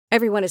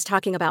Everyone is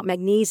talking about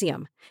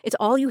magnesium. It's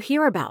all you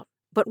hear about.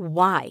 But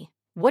why?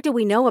 What do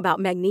we know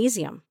about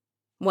magnesium?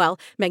 Well,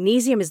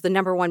 magnesium is the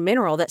number one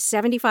mineral that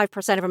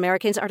 75% of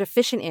Americans are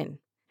deficient in.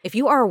 If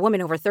you are a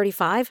woman over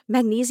 35,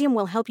 magnesium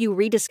will help you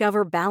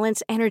rediscover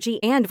balance,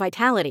 energy, and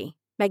vitality.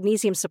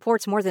 Magnesium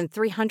supports more than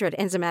 300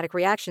 enzymatic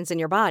reactions in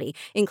your body,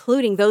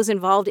 including those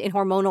involved in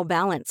hormonal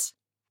balance.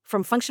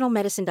 From functional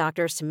medicine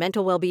doctors to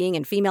mental well-being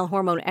and female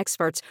hormone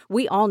experts,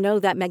 we all know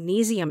that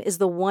magnesium is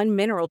the one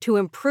mineral to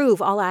improve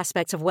all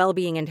aspects of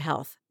well-being and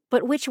health.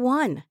 But which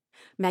one?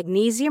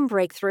 Magnesium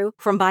Breakthrough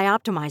from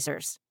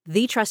Bioptimizers,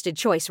 the trusted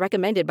choice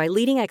recommended by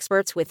leading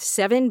experts with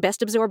 7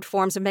 best-absorbed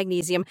forms of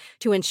magnesium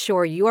to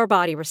ensure your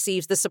body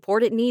receives the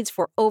support it needs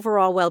for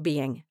overall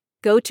well-being.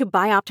 Go to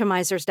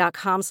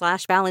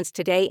bioptimizers.com/balance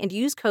today and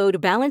use code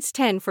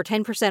BALANCE10 for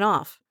 10%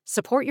 off.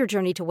 Support your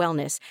journey to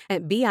wellness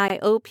at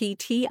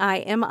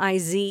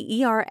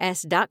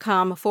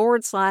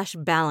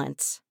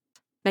bioptimizers.com/balance.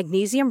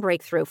 Magnesium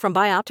Breakthrough from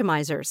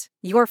Bioptimizers,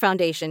 your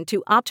foundation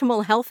to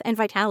optimal health and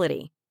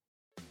vitality.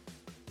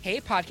 Hey,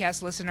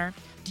 podcast listener.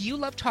 Do you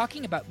love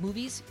talking about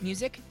movies,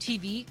 music,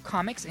 TV,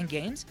 comics, and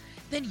games?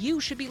 Then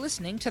you should be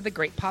listening to The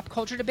Great Pop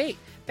Culture Debate,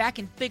 back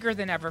and bigger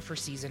than ever for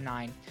Season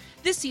 9.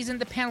 This season,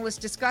 the panelists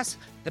discuss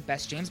the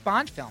best James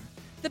Bond film,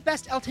 the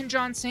best Elton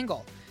John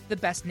single, the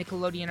best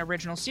Nickelodeon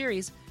original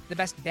series, the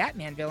best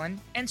Batman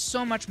villain, and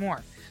so much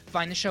more.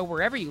 Find the show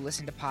wherever you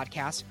listen to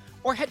podcasts,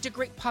 or head to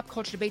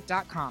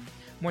greatpopculturedebate.com.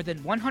 More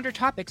than 100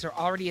 topics are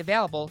already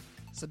available.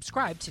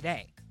 Subscribe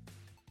today.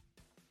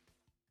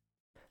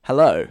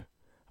 Hello,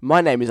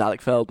 my name is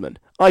Alec Feldman.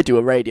 I do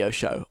a radio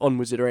show on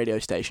Wizard Radio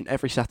Station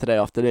every Saturday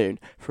afternoon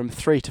from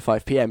 3 to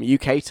 5 p.m.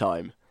 UK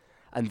time.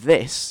 And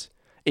this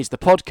is the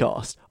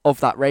podcast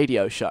of that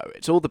radio show.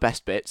 It's all the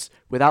best bits,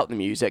 without the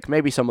music,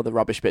 maybe some of the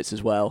rubbish bits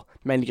as well,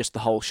 mainly just the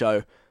whole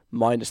show,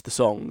 minus the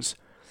songs.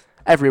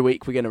 Every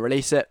week we're going to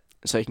release it,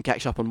 so you can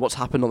catch up on what's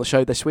happened on the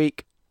show this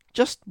week.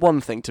 Just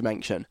one thing to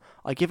mention,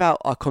 I give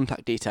out our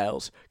contact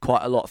details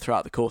quite a lot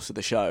throughout the course of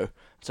the show,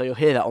 so you'll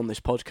hear that on this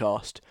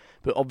podcast,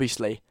 but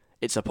obviously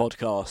it's a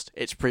podcast,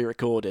 it's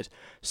pre-recorded,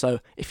 so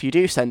if you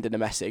do send in a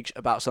message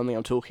about something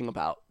I'm talking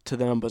about to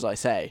the numbers I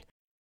say,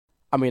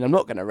 I mean, I'm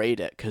not going to read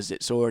it because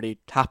it's already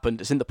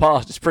happened, it's in the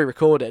past, it's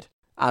pre-recorded,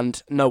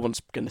 and no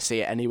one's going to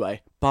see it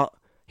anyway, but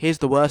here's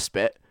the worst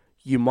bit,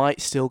 you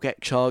might still get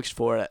charged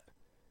for it,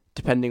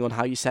 depending on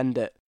how you send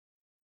it.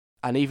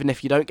 And even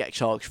if you don't get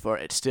charged for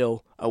it, it's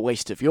still a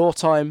waste of your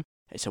time,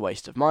 it's a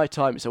waste of my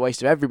time, it's a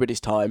waste of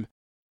everybody's time,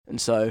 and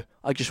so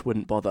I just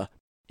wouldn't bother.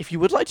 If you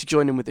would like to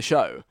join in with the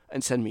show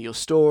and send me your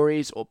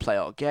stories or play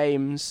our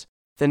games,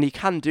 then you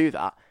can do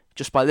that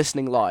just by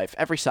listening live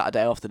every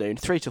Saturday afternoon,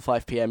 3 to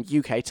 5 p.m.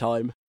 UK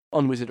time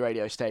on Wizard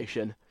Radio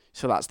Station.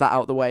 So that's that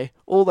out of the way.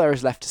 All there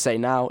is left to say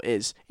now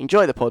is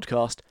enjoy the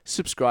podcast,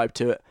 subscribe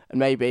to it, and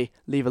maybe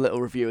leave a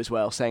little review as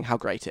well saying how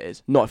great it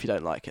is. Not if you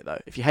don't like it,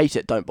 though. If you hate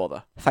it, don't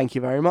bother. Thank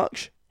you very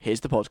much.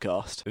 Here's the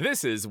podcast.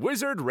 This is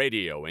Wizard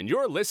Radio, and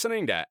you're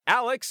listening to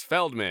Alex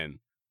Feldman.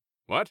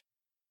 What?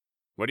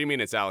 What do you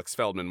mean it's Alex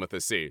Feldman with a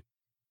C?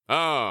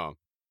 Oh,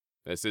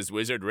 this is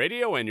Wizard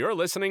Radio, and you're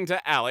listening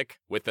to Alec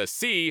with a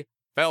C,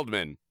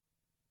 Feldman.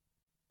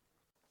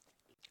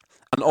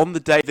 And on the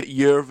day that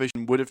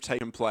Eurovision would have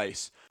taken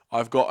place,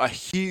 I've got a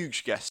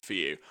huge guest for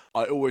you.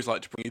 I always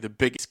like to bring you the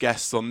biggest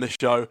guests on this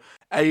show.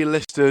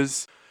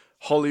 A-listers,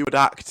 Hollywood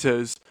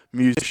actors,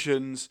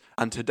 musicians,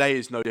 and today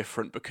is no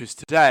different because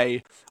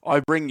today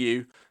I bring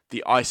you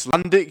the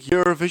Icelandic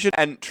Eurovision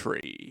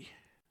entry.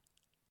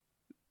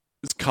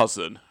 His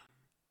cousin.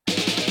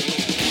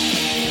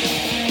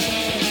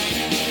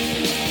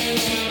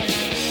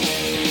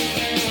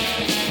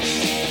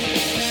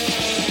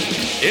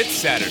 It's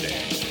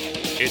Saturday.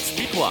 It's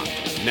 3 o'clock.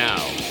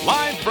 Now,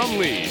 live from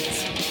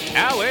Leeds,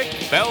 Alec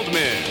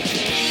Feldman.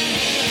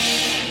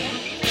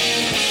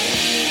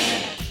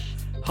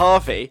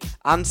 Harvey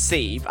and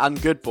Steve and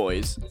Good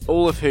Boys,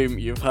 all of whom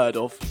you've heard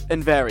of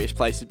in various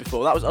places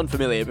before. That was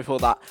unfamiliar before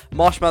that.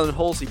 Marshmallow and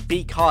Halsey,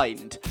 Be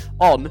Kind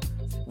on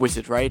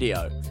Wizard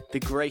Radio, the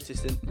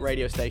greatest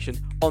radio station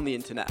on the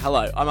internet.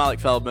 Hello, I'm Alec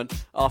Feldman.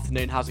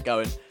 Afternoon, how's it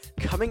going?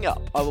 Coming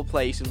up, I will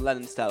play you some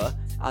Lennon Stella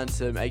and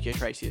some AJ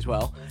Tracy as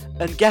well.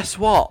 And guess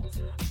what?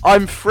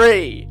 I'm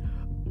free!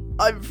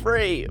 I'm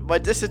free! My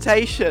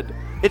dissertation!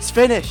 It's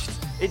finished!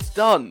 It's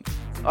done!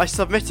 I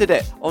submitted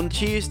it on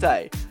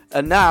Tuesday.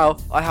 And now,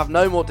 I have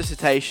no more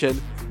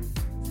dissertation.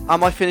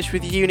 Am I finished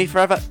with uni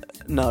forever?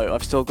 No,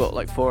 I've still got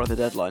like 4 other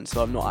deadlines,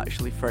 so I'm not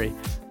actually free.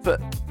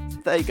 But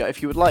there you go.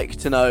 If you would like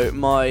to know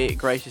my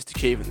greatest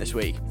achievement this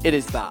week, it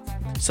is that.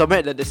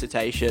 Submitted a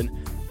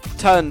dissertation,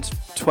 turned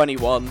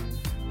 21,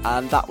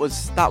 and that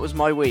was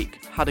my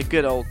week. Had a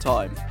good old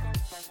time.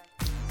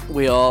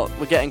 We're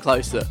getting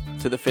closer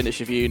to the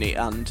finish of uni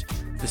and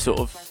the sort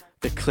of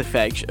the cliff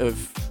edge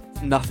of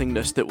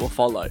nothingness that will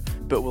follow,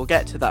 but we'll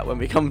get to that when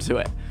we come to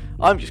it.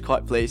 I'm just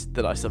quite pleased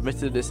that I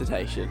submitted a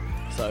dissertation,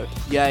 so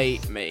yay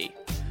me.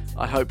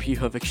 I hope you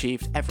have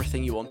achieved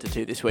everything you wanted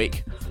to this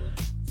week.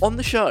 On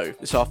the show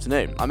this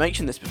afternoon, I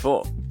mentioned this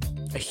before,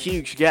 a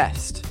huge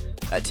guest.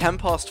 At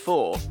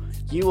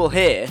 4:10, you will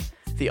hear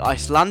the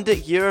Icelandic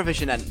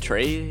Eurovision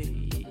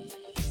entry,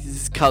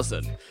 his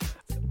cousin.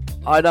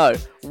 I know,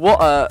 what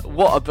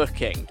a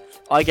booking.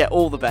 I get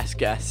all the best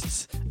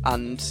guests,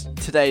 and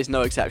today is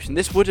no exception.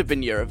 This would have been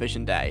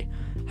Eurovision Day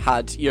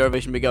had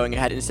Eurovision been going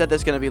ahead. Instead,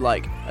 there's going to be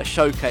like a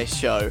showcase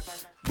show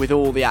with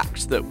all the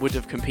acts that would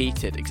have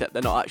competed, except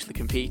they're not actually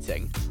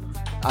competing.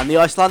 And the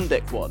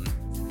Icelandic one,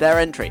 their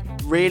entry,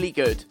 really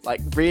good,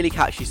 like really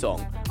catchy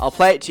song. I'll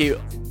play it to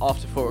you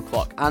after 4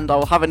 o'clock, and I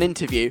will have an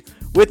interview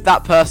with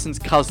that person's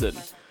cousin.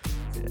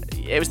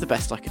 It was the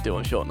best I could do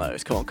on short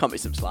notice. Come on, cut me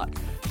some slack.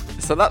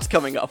 So that's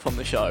coming up on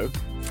the show.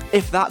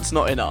 If that's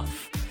not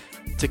enough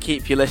to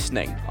keep you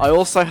listening, I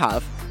also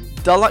have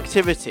dull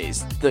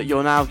activities that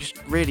you're now just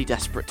really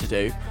desperate to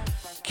do,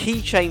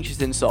 key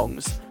changes in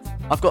songs.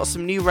 I've got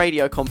some new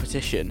radio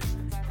competition.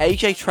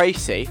 AJ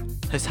Tracey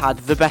has had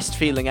the best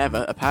feeling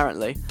ever,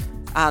 apparently.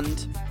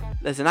 And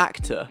there's an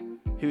actor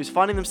who is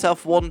finding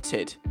themselves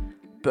wanted,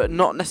 but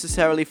not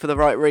necessarily for the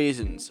right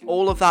reasons.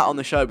 All of that on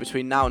the show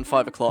between now and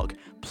 5 o'clock,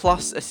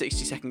 plus a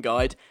 60-second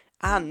guide,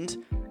 and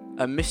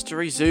a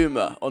mystery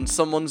zoomer on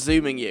someone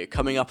zooming you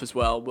coming up as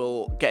well.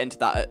 We'll get into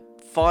that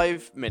at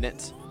 5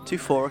 minutes to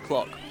 4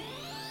 o'clock.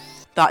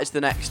 That is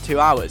the next 2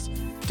 hours.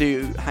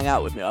 Do hang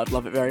out with me, I'd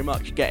love it very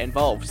much. Get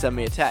involved, send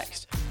me a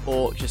text,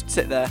 or just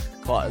sit there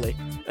quietly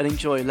and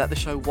enjoy, let the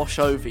show wash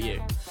over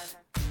you.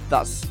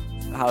 That's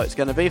how it's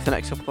going to be for the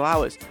next couple of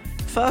hours.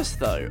 First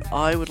though,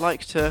 I would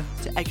like to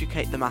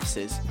educate the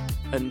masses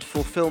and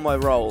fulfill my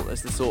role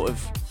as the sort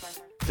of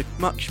the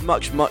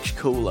much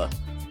cooler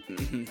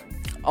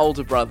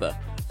older brother.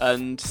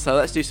 And so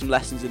let's do some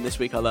lessons in This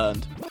Week I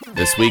Learned.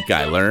 This week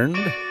I learned...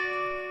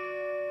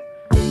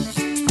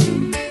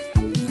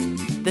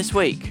 This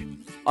week,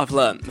 I've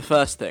learnt the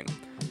first thing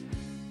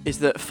is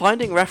that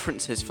finding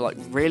references for like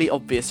really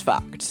obvious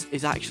facts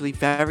is actually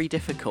very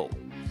difficult.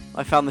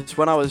 I found this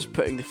when I was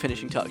putting the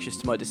finishing touches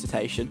to my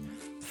dissertation.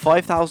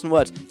 5,000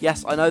 words.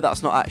 Yes, I know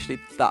that's not actually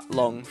that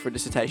long for a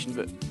dissertation,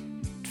 but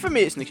for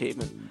me it's an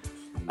achievement.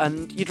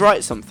 And you'd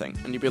write something,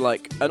 and you'd be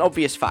like, an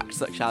obvious fact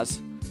such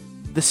as,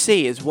 the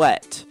sea is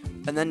wet.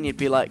 And then you'd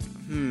be like,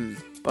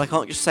 but I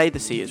can't just say the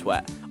sea is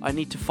wet. I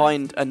need to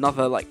find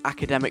another like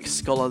academic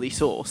scholarly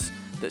source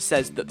that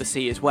says that the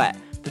sea is wet.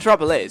 The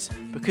trouble is,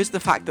 because the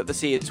fact that the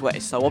sea is wet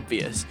is so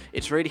obvious,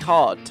 it's really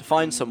hard to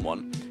find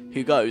someone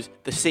who goes,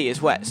 the sea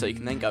is wet, so you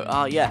can then go,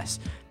 yes,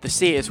 the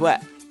sea is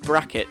wet,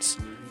 brackets,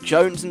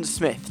 Jones and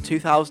Smith,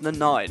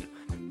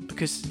 2009,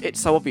 because it's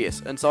so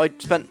obvious. And so I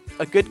spent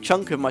a good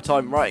chunk of my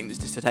time writing this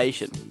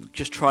dissertation,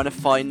 just trying to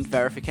find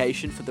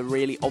verification for the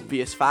really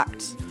obvious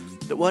facts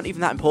that weren't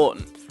even that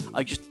important.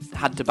 I just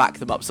had to back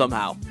them up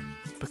somehow.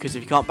 Because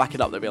if you can't back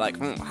it up, they'll be like,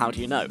 how do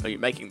you know? Are you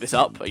making this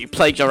up? Are you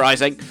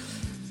plagiarising?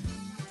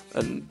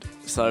 And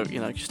so,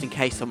 just in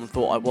case someone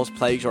thought I was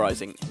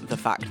plagiarising the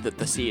fact that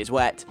the sea is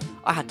wet,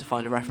 I had to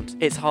find a reference.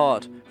 It's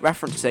hard.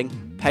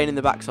 Referencing, pain in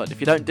the backside. If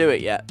you don't do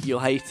it yet, you'll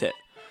hate it.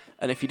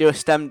 And if you do a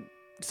STEM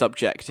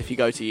subject, if you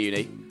go to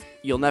uni,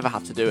 you'll never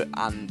have to do it,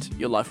 and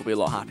your life will be a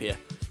lot happier.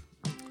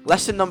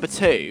 Lesson number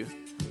 2,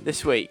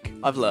 this week,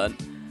 I've learned,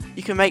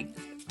 you can make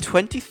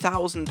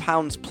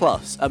 £20,000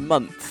 plus a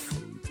month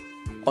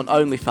on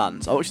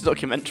OnlyFans. I watched a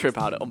documentary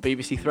about it on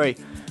BBC 3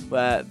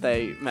 where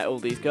they met all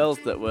these girls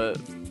that were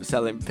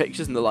selling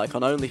pictures and the like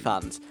on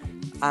OnlyFans.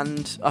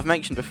 And I've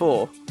mentioned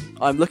before,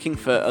 I'm looking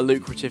for a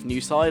lucrative new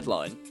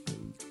sideline.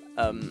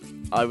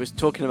 I was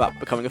talking about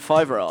becoming a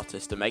Fiverr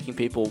artist and making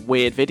people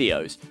weird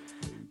videos,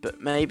 but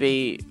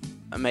maybe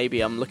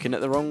I'm looking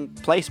at the wrong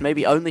place.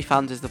 Maybe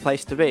OnlyFans is the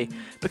place to be,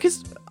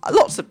 because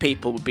lots of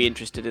people would be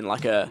interested in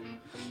like a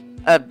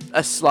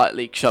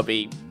slightly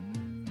chubby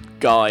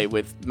guy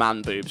with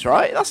man boobs,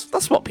 right?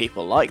 That's what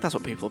people like. That's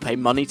what people pay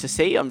money to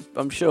see.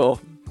 I'm sure.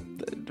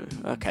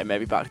 Okay,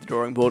 maybe back to the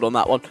drawing board on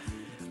that one.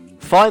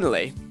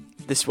 Finally,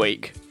 this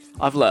week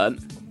I've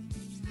learnt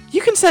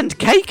you can send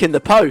cake in the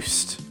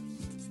post.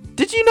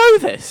 Did you know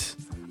this?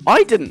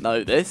 I didn't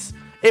know this.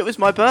 It was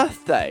my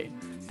birthday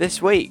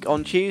this week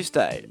on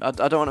Tuesday. I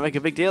don't want to make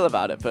a big deal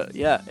about it, but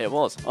yeah, it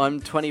was. I'm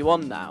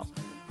 21 now,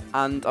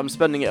 and I'm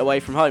spending it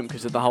away from home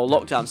because of the whole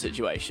lockdown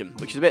situation,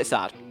 which is a bit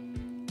sad.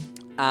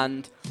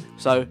 And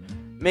so,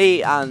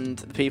 me and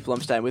the people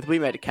I'm staying with, we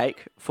made a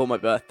cake for my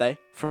birthday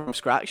from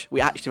scratch. We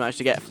actually managed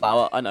to get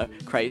flour, I know,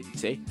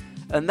 crazy.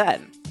 And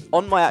then,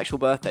 on my actual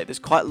birthday, this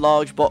quite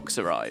large box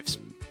arrives.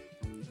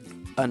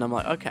 And I'm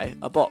like, okay,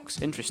 a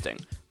box, interesting.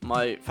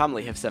 My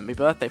family have sent me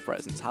birthday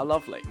presents, how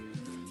lovely.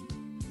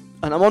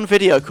 And I'm on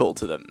video call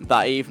to them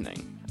that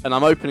evening, and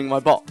I'm opening my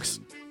box.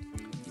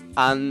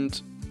 And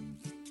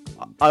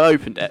I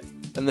opened it,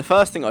 and the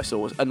first thing I saw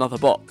was another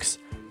box.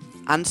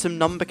 And some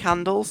number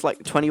candles,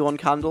 like 21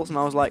 candles, and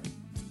I was like,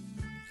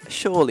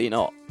 surely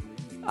not.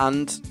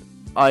 And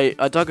I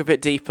dug a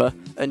bit deeper,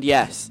 and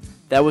yes,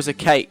 there was a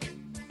cake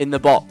in the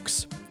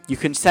box. You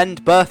can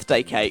send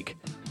birthday cake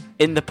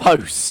in the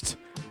post.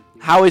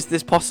 How is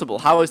this possible?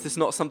 How is this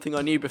not something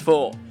I knew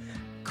before?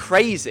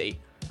 Crazy.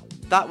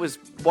 That was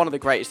one of the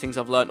greatest things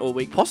I've learnt all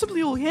week,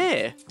 possibly all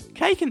year.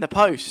 Cake in the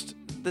post.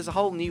 there's a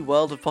whole new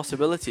world of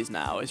possibilities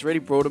now. It's really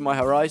broadened my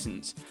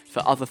horizons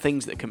for other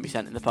things that can be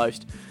sent in the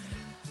post.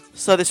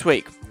 So this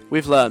week,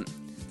 we've learned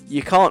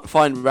you can't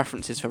find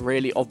references for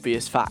really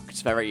obvious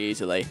facts very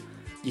easily.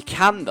 You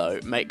can, though,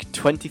 make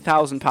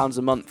 £20,000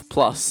 a month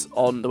plus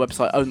on the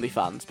website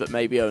OnlyFans, but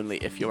maybe only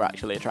if you're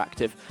actually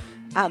attractive.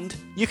 And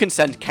you can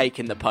send cake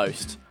in the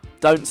post.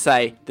 Don't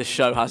say the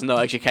show has no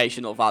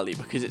educational value,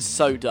 because it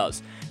so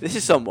does. This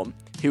is someone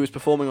who was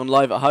performing on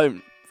Live at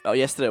Home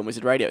yesterday on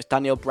Wizard Radio. It's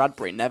Danielle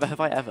Bradbury, Never Have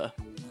I Ever.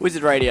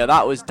 Wizard Radio,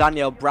 that was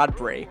Danielle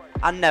Bradbury,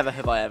 and Never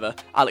Have I Ever.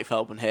 Alec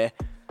Feldman here.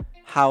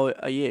 How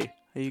are you?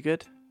 Are you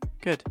good?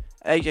 Good.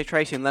 AJ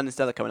Tracey and Lennon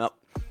Stella coming up.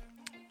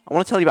 I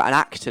want to tell you about an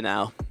actor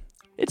now.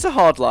 It's a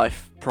hard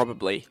life,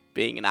 probably,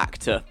 being an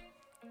actor.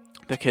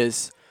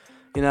 Because,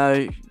 you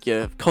know,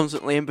 you're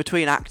constantly in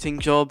between acting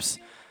jobs.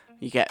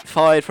 You get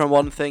fired from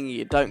one thing,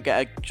 you don't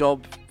get a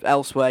job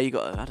elsewhere. You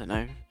got, I don't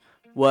know,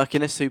 work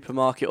in a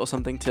supermarket or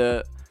something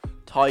to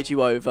tide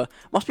you over.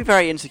 Must be a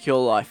very insecure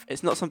life.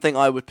 It's not something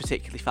I would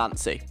particularly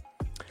fancy.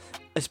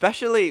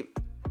 Especially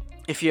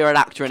if you're an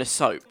actor in a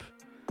soap.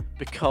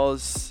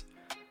 Because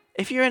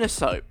if you're in a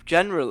soap,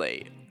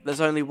 generally,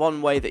 there's only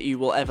one way that you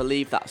will ever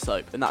leave that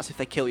soap, and that's if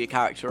they kill your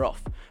character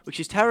off. Which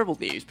is terrible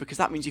news, because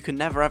that means you can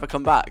never ever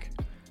come back.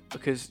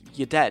 Because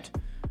you're dead.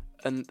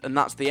 And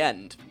that's the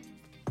end.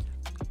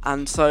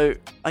 And so,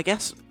 I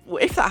guess,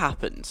 if that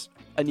happens,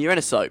 and you're in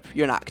a soap,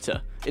 you're an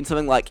actor, in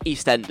something like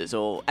EastEnders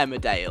or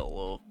Emmerdale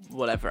or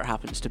whatever it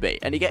happens to be,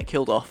 and you get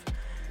killed off,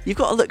 you've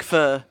got to look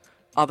for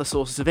other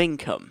sources of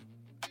income.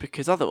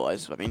 Because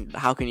otherwise, I mean,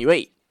 how can you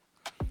eat?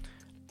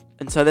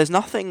 And so there's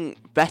nothing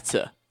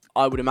better,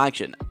 I would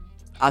imagine,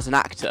 as an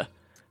actor,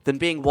 than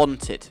being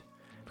wanted.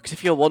 Because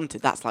if you're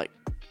wanted, that's like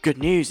good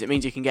news. It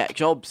means you can get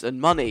jobs and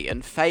money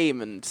and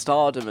fame and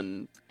stardom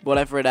and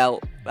whatever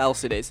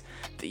else it is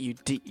that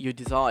you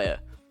desire.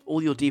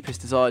 All your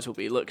deepest desires will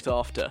be looked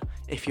after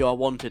if you are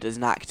wanted as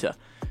an actor.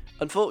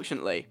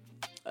 Unfortunately,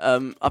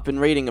 I've been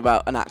reading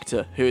about an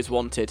actor who is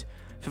wanted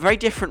for very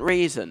different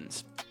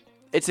reasons.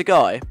 It's a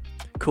guy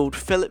called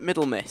Philip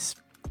Middlemiss.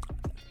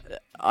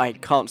 I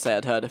can't say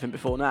I'd heard of him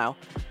before now,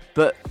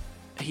 but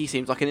he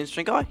seems like an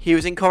interesting guy. He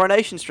was in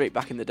Coronation Street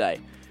back in the day,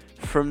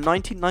 from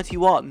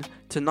 1991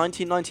 to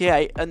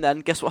 1998, and then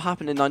guess what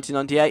happened in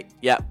 1998?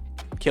 Yep,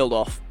 killed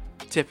off.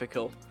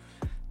 Typical.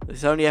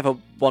 There's only ever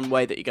one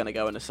way that you're going to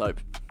go in a soap.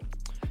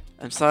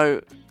 And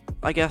so,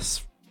 I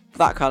guess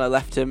that kind of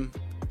left him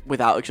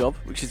without a job,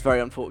 which is very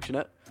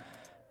unfortunate.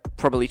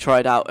 Probably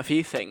tried out a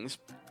few things.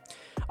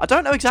 I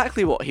don't know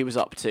exactly what he was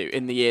up to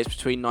in the years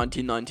between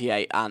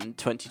 1998 and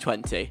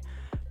 2020,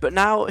 but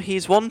now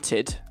he's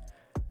wanted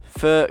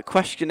for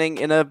questioning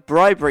in a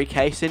bribery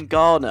case in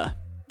Ghana.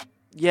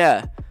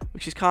 Yeah,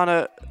 which is kind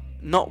of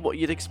not what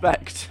you'd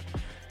expect.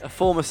 A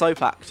former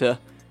soap actor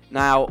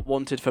now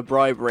wanted for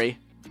bribery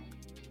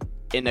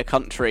in a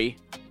country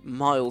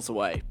miles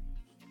away.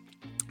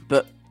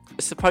 But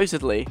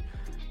supposedly,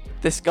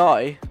 this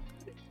guy,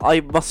 I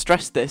must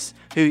stress this,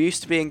 who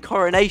used to be in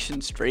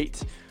Coronation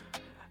Street,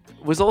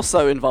 was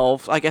also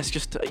involved, I guess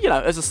just,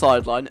 as a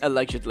sideline,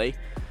 allegedly,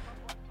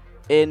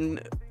 in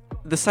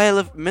the sale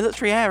of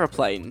military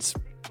aeroplanes.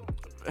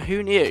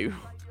 Who knew?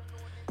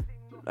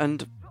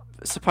 And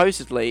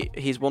supposedly,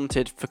 he's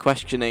wanted for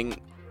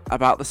questioning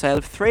about the sale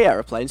of 3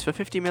 aeroplanes for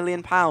 £50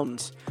 million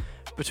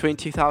between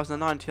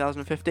 2009 and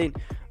 2015.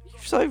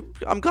 So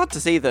I'm glad to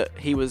see that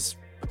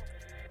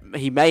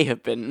he may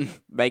have been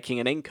making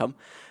an income,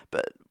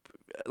 but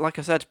like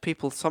I said,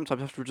 people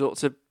sometimes have to resort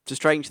to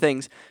strange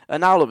things,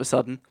 and now all of a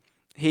sudden,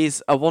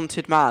 he's a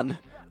wanted man,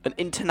 an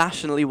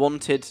internationally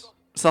wanted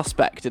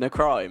suspect in a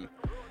crime.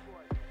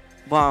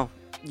 Wow.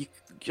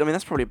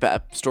 That's probably a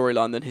better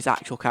storyline than his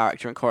actual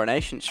character in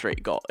Coronation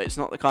Street got. It's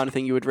not the kind of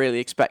thing you would really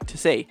expect to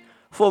see.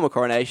 Former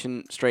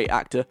Coronation Street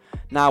actor,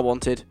 now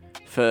wanted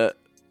for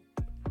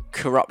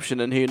corruption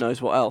and who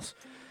knows what else.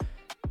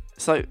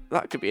 So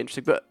that could be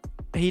interesting, but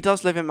he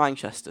does live in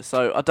Manchester,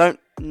 so I don't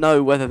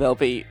know whether they'll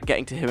be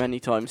getting to him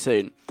anytime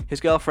soon. His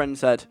girlfriend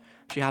said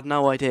she had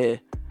no idea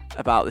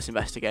about this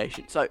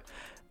investigation, so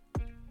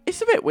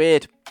it's a bit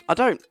weird.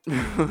 I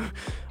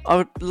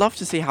would love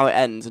to see how it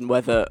ends and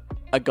whether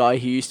a guy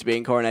who used to be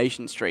in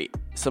Coronation Street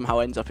somehow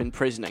ends up in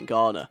prison in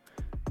Ghana.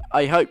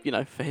 I hope,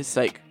 for his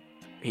sake,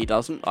 he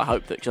doesn't. I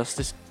hope that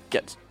justice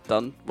gets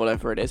done,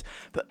 whatever it is.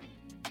 But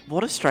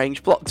what a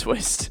strange plot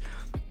twist.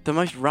 The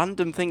most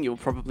random thing you'll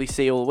probably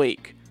see all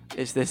week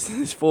is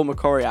this former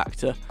Corrie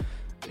actor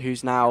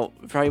who's now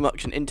very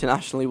much an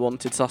internationally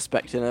wanted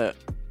suspect in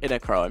a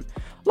crime.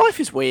 Life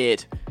is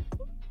weird.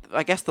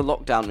 I guess the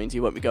lockdown means he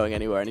won't be going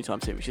anywhere anytime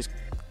soon, which is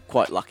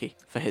quite lucky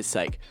for his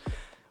sake.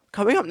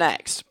 Coming up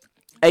next,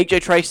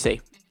 AJ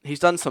Tracey. He's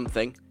done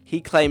something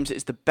he claims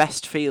it's the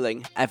best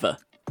feeling ever.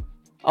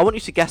 I want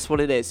you to guess what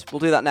it is. We'll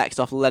do that next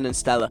after Lennon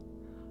Stella.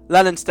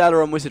 Lennon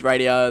Stella on Wizard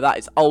Radio. That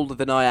is Older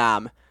Than I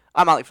Am.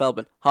 I'm Alec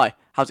Feldman. Hi,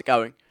 how's it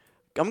going?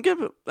 I'm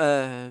gonna...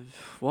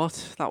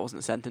 what? That wasn't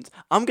a sentence.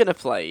 I'm gonna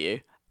play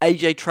you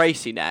AJ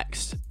Tracey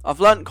next.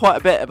 I've learnt quite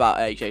a bit about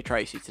AJ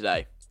Tracey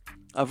today.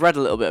 I've read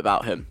a little bit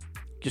about him,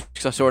 just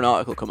because I saw an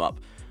article come up.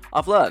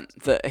 I've learned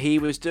that he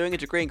was doing a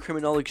degree in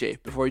criminology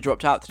before he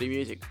dropped out to do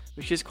music,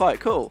 which is quite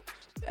cool.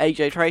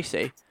 AJ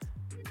Tracey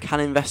can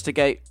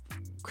investigate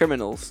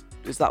criminals.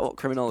 Is that what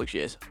criminology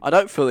is? I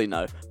don't fully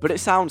know, but it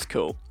sounds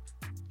cool.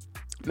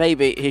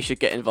 Maybe he should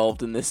get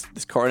involved in this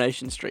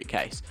Coronation Street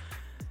case.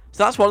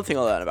 So that's one thing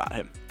I learned about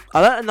him.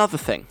 I learned another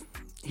thing.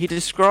 He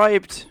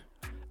described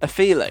a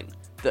feeling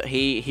that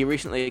he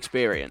recently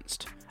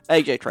experienced.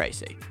 AJ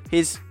Tracey.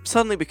 He's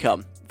suddenly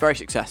become very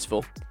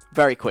successful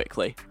very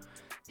quickly.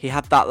 He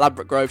had that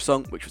Ladbroke Grove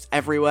song, which was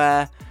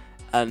everywhere,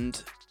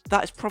 and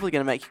that is probably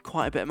going to make you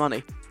quite a bit of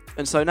money.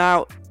 And so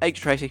now, AJ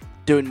Tracey,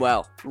 doing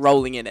well,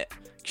 rolling in it,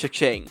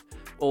 cha-ching,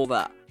 all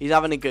that. He's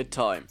having a good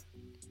time.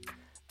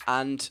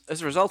 And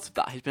as a result of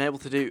that, he's been able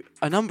to do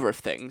a number of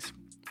things.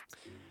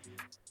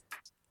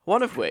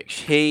 One of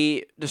which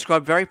he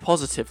described very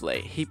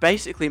positively. He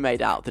basically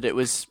made out that it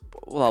was,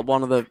 well,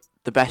 one of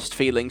the best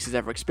feelings he's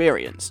ever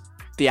experienced.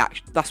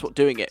 That's what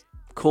doing it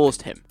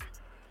caused him.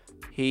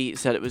 He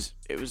said it was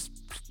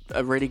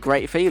a really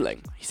great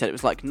feeling. He said it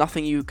was like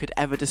nothing you could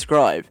ever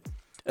describe.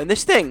 And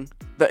this thing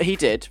that he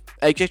did,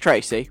 AJ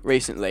Tracey,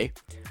 recently,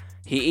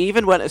 he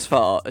even went as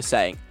far as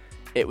saying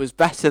it was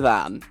better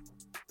than,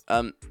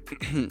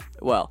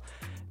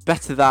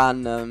 better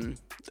than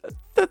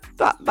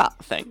that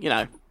thing, you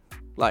know,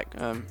 like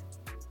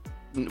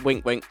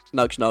wink wink,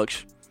 nudge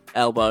nudge,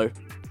 elbow,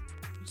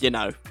 you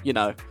know,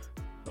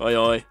 oi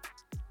oi,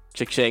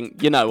 ching ching,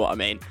 you know what I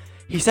mean.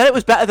 He said it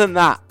was better than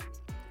that.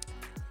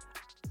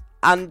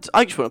 And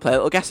I just want to play a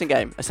little guessing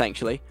game,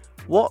 essentially.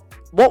 What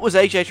was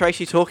AJ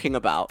Tracey talking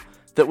about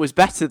that was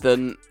better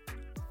than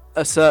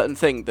a certain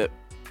thing that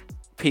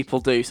people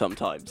do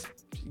sometimes?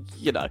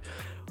 You know,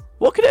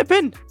 what could it have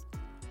been?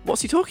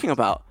 What's he talking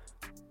about?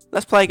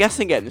 Let's play a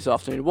guessing game this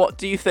afternoon. What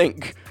do you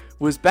think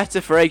was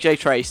better for AJ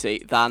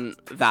Tracey than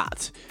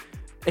that?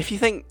 If you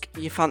think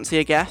you fancy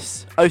a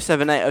guess,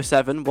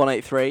 07807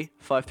 183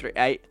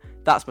 538.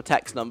 That's my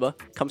text number.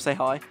 Come say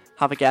hi,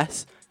 have a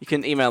guess. You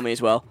can email me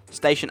as well,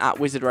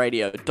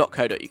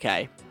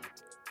 station@wizardradio.co.uk,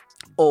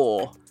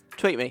 or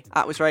tweet me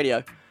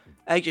 @wizradio.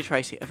 AJ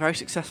Tracey, a very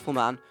successful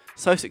man,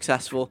 so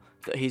successful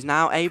that he's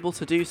now able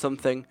to do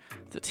something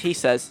that he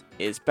says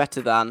is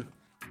better than,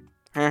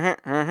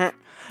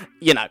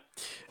 you know.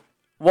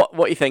 What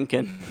are you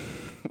thinking?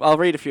 I'll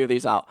read a few of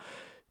these out.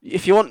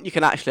 If you want, you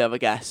can actually have a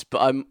guess,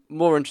 but I'm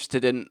more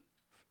interested in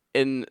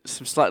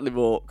some slightly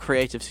more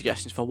creative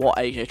suggestions for what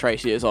AJ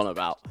Tracey is on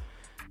about.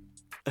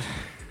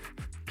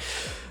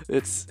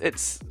 It's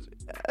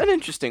an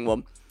interesting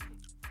one.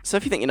 So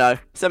if you think you know,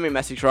 send me a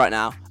message right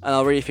now, and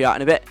I'll read a few out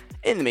in a bit.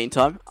 In the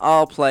meantime,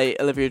 I'll play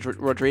Olivia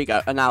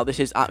Rodrigo, and now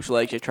this is actual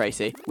AJ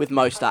Tracey with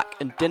Mo Stack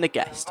and Dinner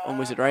Guest on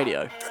Wizard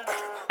Radio.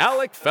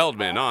 Alec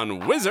Feldman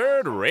on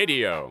Wizard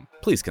Radio.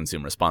 Please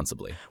consume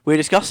responsibly. We were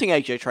discussing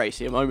AJ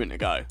Tracey a moment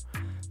ago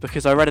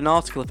because I read an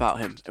article about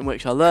him in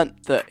which I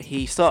learnt that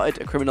he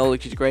started a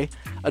criminology degree,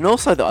 and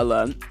also that I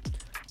learnt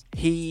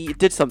he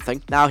did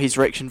something, now he's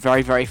rich and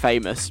very, very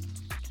famous,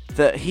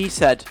 that he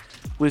said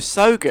was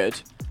so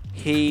good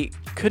he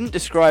couldn't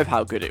describe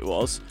how good it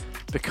was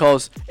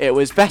because it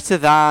was better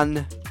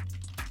than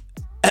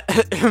a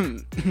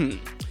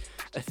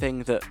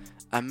thing that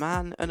a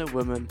man and a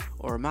woman,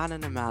 or a man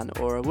and a man,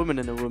 or a woman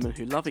and a woman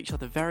who love each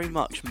other very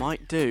much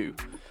might do.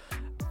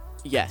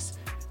 Yes,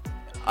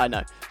 I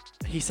know.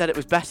 He said it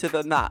was better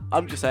than that.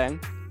 I'm just saying,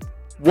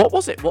 what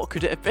was it? What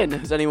could it have been?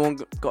 Has anyone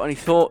got any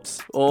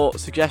thoughts or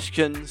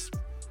suggestions?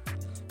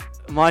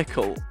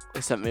 Michael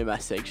has sent me a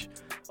message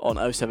on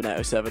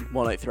 07807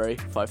 183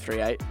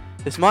 538.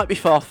 This might be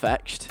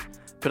far-fetched,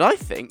 but I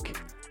think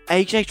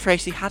AJ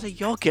Tracey had a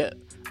yoghurt,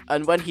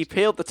 and when he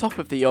peeled the top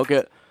of the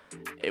yoghurt,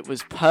 it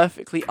was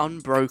perfectly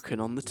unbroken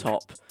on the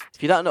top.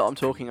 If you don't know what I'm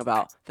talking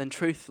about, then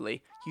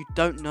truthfully, you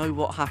don't know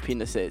what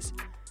happiness is.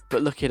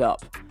 But look it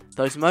up.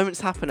 Those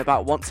moments happen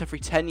about once every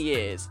 10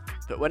 years,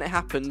 but when it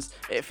happens,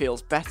 it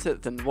feels better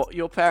than what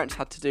your parents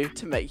had to do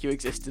to make you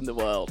exist in the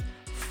world.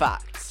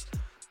 Facts.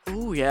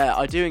 Ooh, yeah,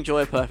 I do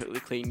enjoy a perfectly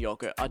clean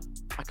yoghurt. I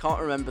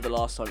can't remember the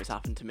last time it's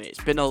happened to me.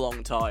 It's been a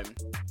long time.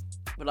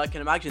 But I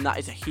can imagine that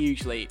is a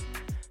hugely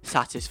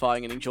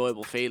satisfying and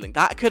enjoyable feeling.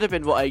 That could have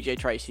been what AJ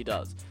Tracey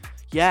does.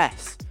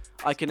 Yes,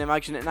 I can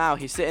imagine it now.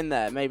 He's sitting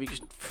there, maybe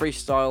just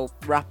freestyle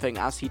rapping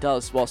as he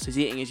does whilst he's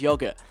eating his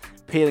yoghurt,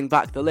 peeling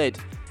back the lid,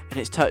 and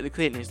it's totally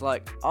clean. He's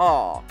like,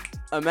 oh,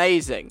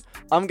 amazing.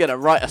 I'm going to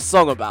write a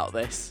song about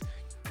this.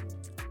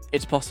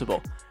 It's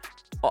possible.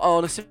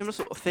 On a similar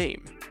sort of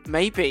theme,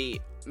 maybe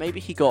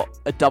he got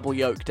a double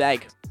yolked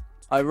egg.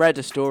 I read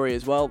a story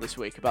as well this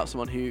week about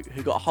someone who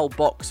got a whole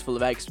box full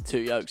of eggs with 2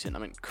 yolks in. I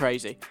mean,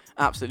 crazy.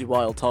 Absolutely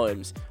wild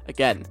times.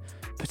 Again,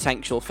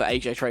 potential for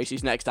AJ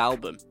Tracey's next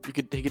album. He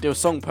could do a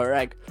song per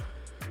egg.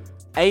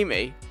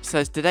 Amy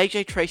says, did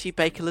AJ Tracey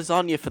bake a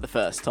lasagna for the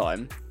first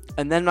time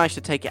and then manage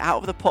to take it out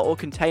of the pot or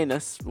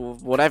container, or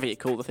whatever you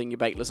call the thing you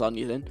bake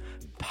lasagnas in,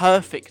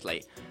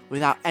 perfectly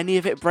without any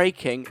of it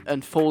breaking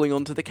and falling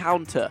onto the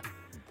counter?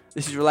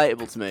 This is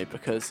relatable to me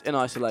because in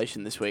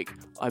isolation this week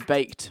I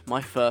baked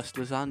my first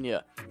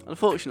lasagna.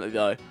 Unfortunately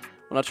though,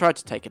 when I tried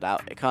to take it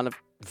out, it kind of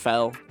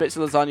fell. Bits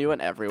of lasagna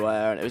went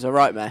everywhere, and it was a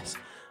right mess.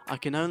 I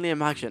can only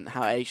imagine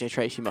how AJ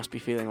Tracey must be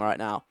feeling right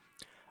now.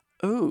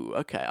 Ooh,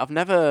 okay. I've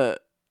never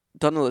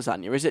done a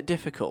lasagna. Is it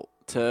difficult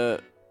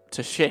to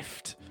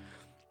shift?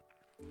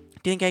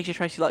 Do you think AJ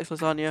Tracey likes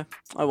lasagna?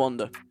 I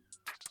wonder.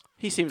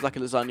 He seems like a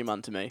lasagna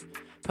man to me.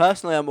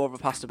 Personally, I'm more of a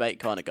pasta bake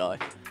kind of guy.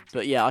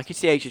 But yeah, I could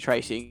see AJ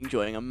Tracey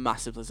enjoying a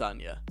massive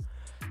lasagna.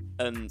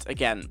 And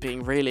again,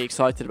 being really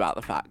excited about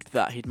the fact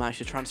that he'd managed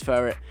to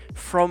transfer it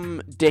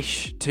from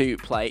dish to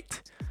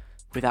plate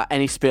without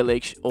any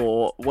spillage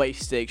or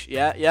wastage.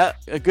 Yeah,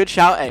 a good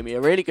shout, Amy,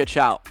 a really good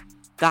shout.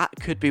 That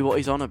could be what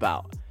he's on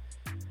about.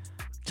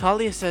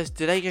 Talia says,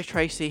 did AJ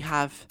Tracey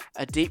have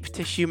a deep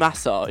tissue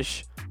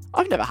massage?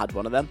 I've never had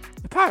one of them.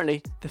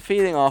 Apparently, the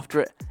feeling after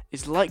it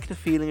is like the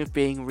feeling of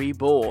being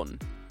reborn.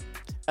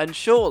 And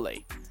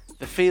surely,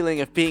 the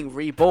feeling of being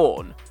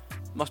reborn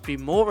must be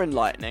more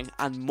enlightening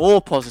and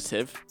more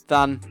positive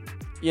than,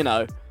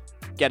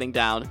 getting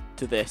down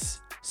to this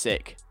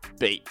sick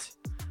beat.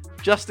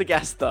 Just a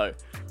guess, though.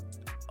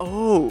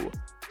 Oh,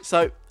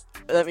 so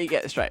let me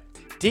get this straight.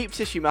 Deep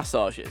tissue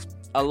massages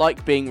are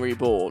like being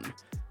reborn,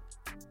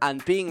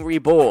 and being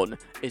reborn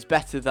is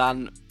better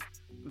than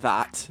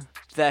that.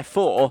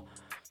 Therefore,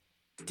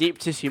 deep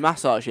tissue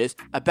massages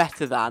are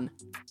better than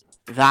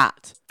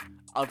that.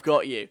 I've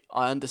got you.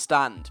 I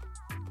understand.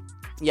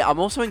 Yeah, I'm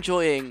also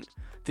enjoying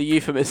the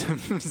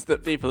euphemisms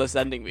that people are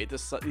sending me.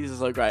 These are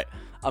so great.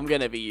 I'm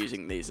going to be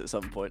using these at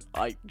some point.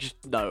 I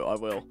just know I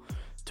will.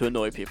 To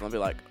annoy people and be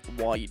like,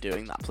 why are you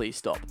doing that? Please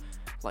stop.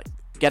 Like,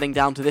 getting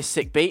down to this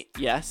sick beat?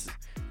 Yes.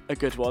 A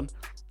good one.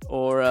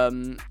 Or,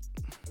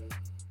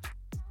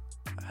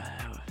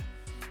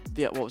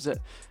 yeah, what was it?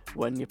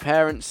 When your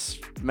parents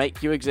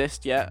make you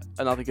exist? Yeah,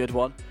 another good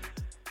one.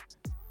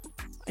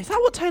 Is that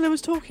what Taylor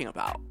was talking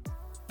about?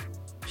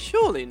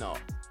 Surely not.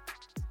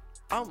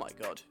 Oh my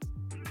god.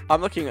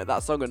 I'm looking at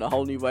that song in a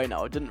whole new way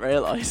now. I didn't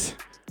realise.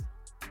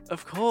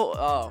 Of course.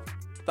 Oh,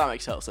 that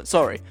makes total sense.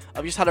 Sorry.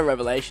 I've just had a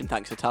revelation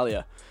thanks to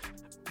Talia.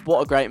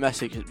 What a great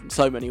message in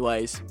so many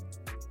ways.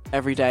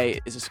 Every day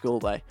is a school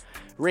day.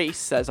 Reese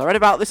says, I read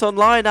about this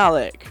online,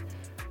 Alec.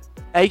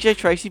 AJ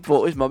Tracey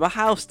bought his mum a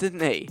house,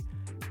 didn't he?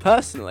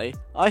 Personally,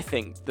 I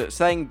think that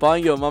saying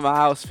buying your mum a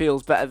house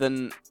feels better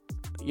than,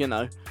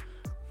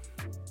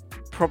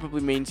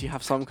 probably means you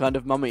have some kind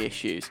of mummy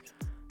issues.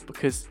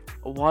 Because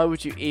why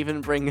would you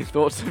even bring the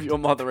thoughts of your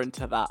mother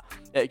into that?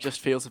 It just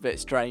feels a bit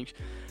strange.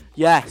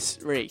 Yes,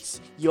 Reese,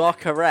 you are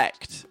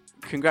correct.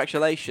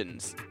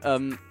 Congratulations.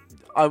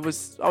 I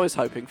was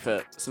hoping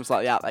for some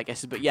slightly out there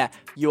guesses, but yeah,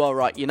 you are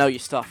right. You know your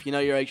stuff. You know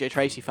your AJ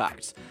Tracey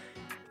facts.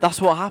 That's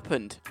what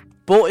happened.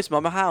 Bought his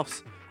mum a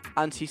house,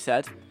 and he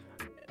said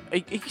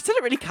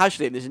it really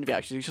casually in this interview.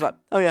 Actually, he's like,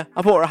 "Oh yeah,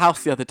 I bought her a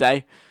house the other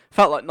day.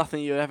 Felt like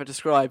nothing you would ever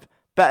describe.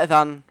 Better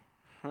than."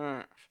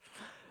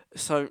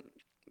 So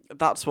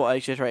that's what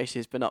AJ Tracey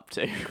has been up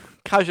to.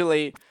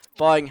 Casually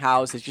buying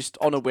houses just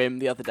on a whim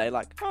the other day.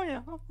 Like, oh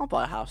yeah, I'll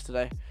buy a house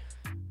today.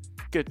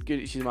 Good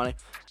use of money.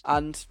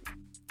 And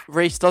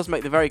Reese does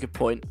make the very good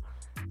point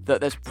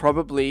that there's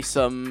probably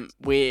some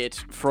weird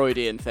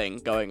Freudian thing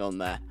going on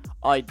there.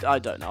 I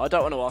don't know. I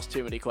don't want to ask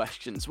too many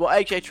questions. What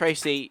AJ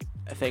Tracey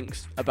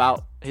thinks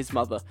about his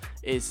mother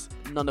is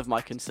none of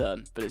my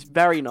concern, but it's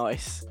very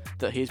nice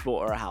that he's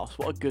bought her a house.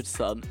 What a good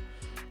son.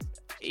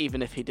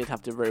 Even if he did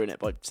have to ruin it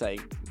by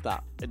saying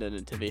that in an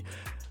interview.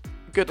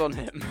 Good on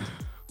him.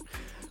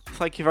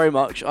 Thank you very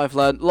much. I've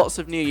learned lots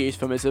of new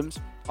euphemisms.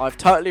 I've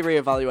totally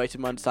reevaluated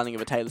my understanding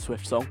of a Taylor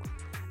Swift song.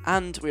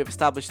 And we have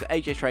established that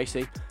AJ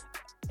Tracey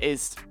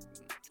is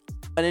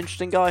an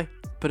interesting guy,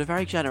 but a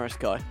very generous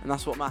guy. And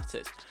that's what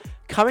matters.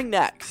 Coming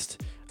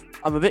next,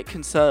 I'm a bit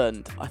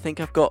concerned. I think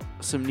I've got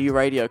some new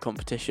radio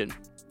competition.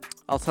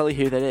 I'll tell you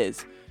who that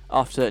is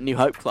after New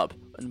Hope Club.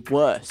 And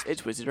worse,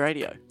 it's Wizard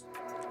Radio.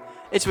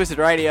 It's Wizard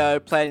Radio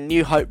playing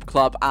New Hope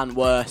Club and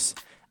worse.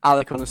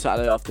 Alec on a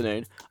Saturday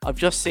afternoon. I've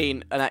just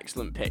seen an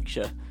excellent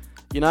picture.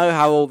 You know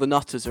how all the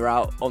nutters are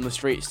out on the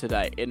streets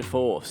today in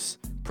force,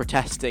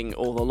 protesting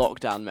all the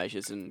lockdown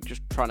measures and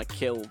just trying to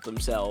kill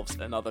themselves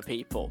and other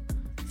people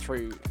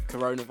through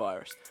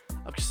coronavirus.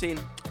 I've just seen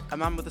a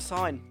man with a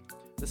sign.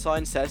 The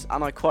sign says,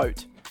 and I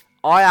quote,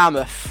 I am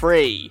a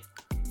free.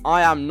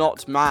 I am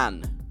not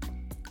man.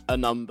 A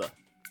number.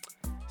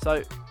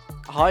 So,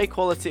 high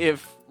quality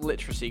of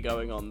literacy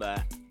going on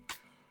there.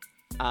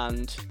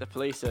 And the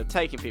police are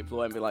taking people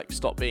away and be like,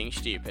 stop being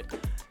stupid.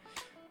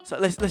 So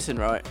listen,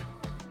 right?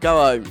 Go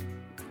home.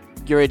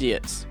 You're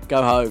idiots.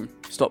 Go home.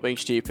 Stop being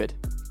stupid.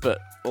 But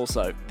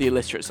also, the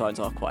illiterate signs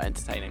are quite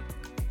entertaining.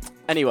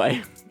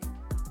 Anyway,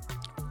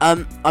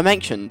 I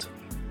mentioned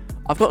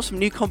I've got some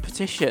new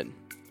competition.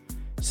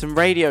 Some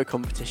radio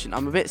competition.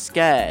 I'm a bit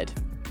scared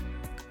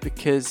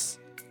because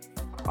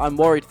I'm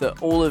worried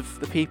that all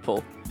of the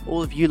people,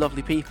 all of you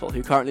lovely people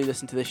who currently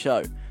listen to this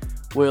show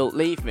will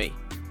leave me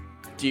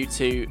due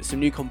to some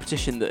new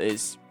competition that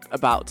is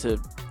about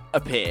to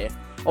appear.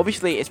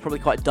 Obviously, it's probably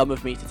quite dumb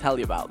of me to tell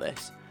you about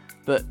this,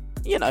 but,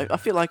 I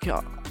feel like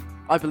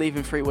I believe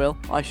in free will.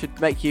 I should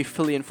make you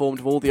fully informed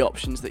of all the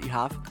options that you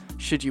have,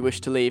 should you wish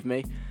to leave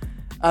me.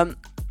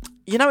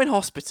 you know, in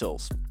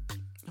hospitals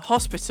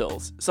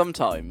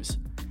sometimes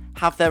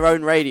have their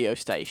own radio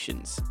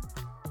stations,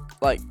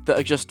 like, that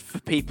are just for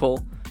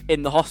people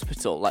in the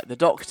hospital, like the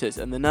doctors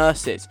and the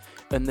nurses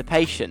and the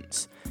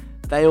patients.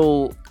 They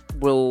all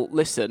will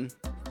listen,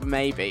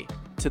 maybe,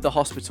 to the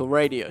hospital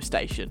radio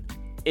station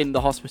in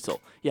the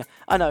hospital. Yeah,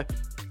 I know.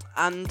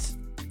 And,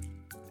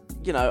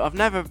 you know, I've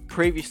never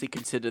previously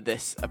considered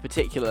this a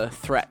particular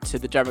threat to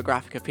the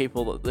demographic of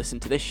people that listen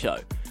to this show.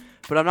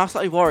 But I'm now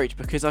slightly worried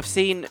because I've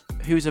seen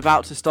who's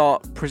about to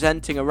start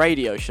presenting a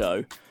radio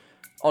show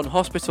on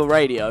hospital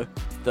radio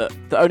that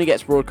only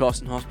gets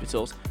broadcast in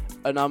hospitals.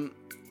 And I'm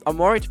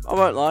worried, I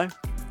won't lie.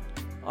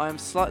 I am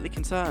slightly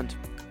concerned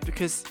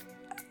because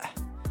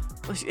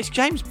it's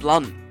James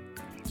Blunt.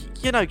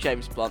 You know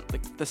James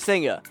Blunt, the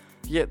singer.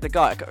 Yeah, the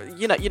guy.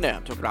 You know who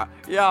I'm talking about.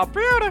 You're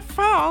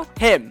beautiful.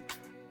 Him.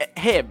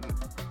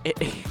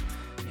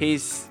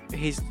 He's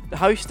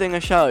hosting a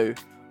show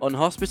on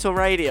hospital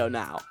radio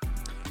now,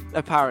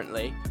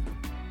 apparently,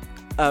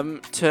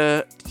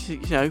 to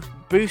you know,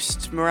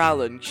 boost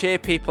morale and cheer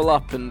people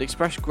up and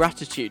express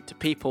gratitude to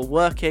people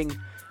working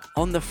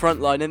on the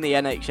front line in the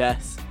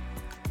NHS.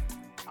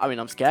 I mean,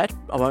 I'm scared,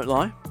 I won't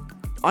lie.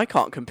 I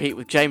can't compete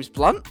with James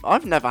Blunt.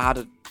 I've never had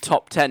a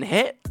top 10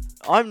 hit.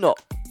 I'm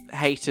not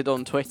hated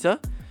on Twitter.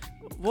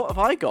 What have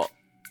I got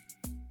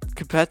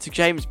compared to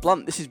James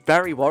Blunt? This is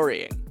very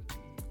worrying.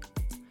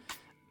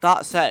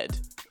 That said,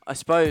 I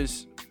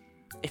suppose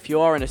if you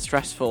are in a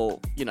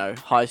stressful, you know,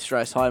 high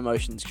stress, high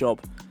emotions job,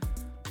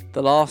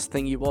 the last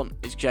thing you want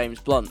is James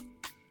Blunt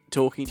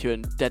talking to you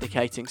and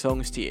dedicating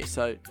songs to you.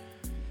 So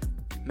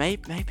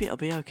maybe it'll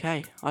be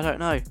okay. I don't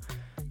know.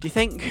 Do you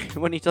think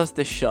when he does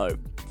this show,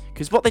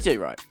 because what they do,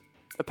 right,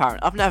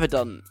 apparently, I've never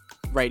done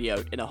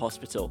radio in a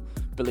hospital,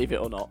 believe it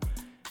or not.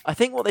 I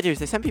think what they do is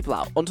they send people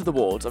out onto the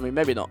wards. I mean,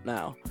 maybe not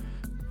now,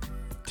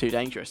 too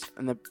dangerous,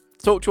 and they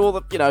talk to all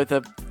the, you know,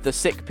 the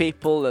sick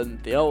people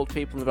and the old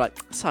people, and they're like,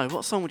 so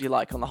what song would you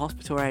like on the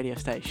hospital radio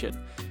station?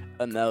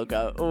 And they'll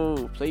go,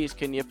 oh, please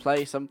can you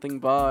play something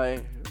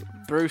by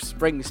Bruce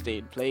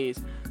Springsteen, please?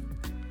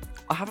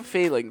 I have a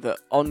feeling that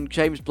on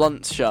James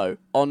Blunt's show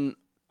on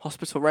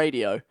hospital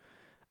radio,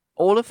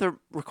 all of the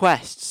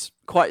requests,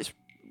 quite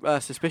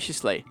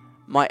suspiciously,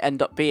 might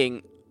end up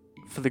being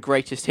for the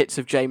greatest hits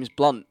of James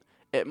Blunt.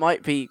 It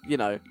might be, you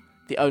know,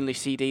 the only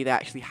CD they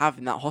actually have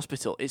in that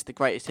hospital is the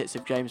greatest hits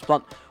of James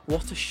Blunt.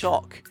 What a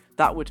shock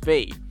that would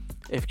be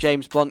if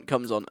James Blunt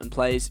comes on and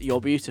plays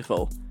You're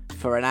Beautiful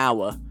for an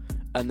hour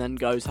and then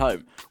goes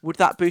home. Would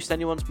that boost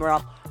anyone's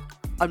morale?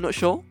 I'm not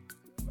sure.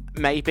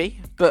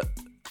 Maybe, but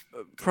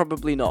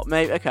probably not.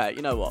 Maybe. Okay,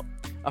 you know what?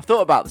 I've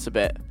thought about this a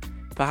bit.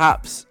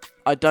 Perhaps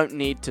I don't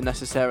need to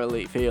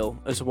necessarily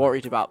feel as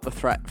worried about the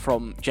threat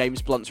from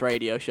James Blunt's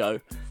radio show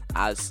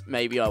as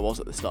maybe I was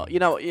at the start. You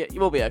know what? Yeah,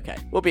 we'll be okay.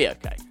 We'll be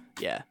okay.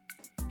 Yeah.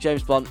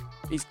 James Blunt,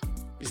 he's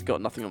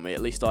got nothing on me.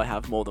 At least I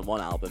have more than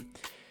one album.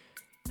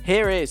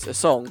 Here is a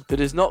song that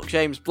is not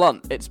James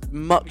Blunt. It's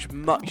much,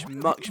 much,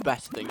 much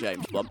better than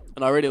James Blunt,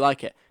 and I really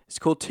like it. It's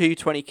called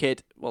 220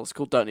 Kid. Well, it's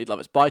called Don't Need Love.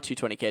 It's by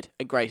 220 Kid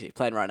and Gracie,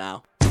 playing right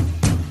now.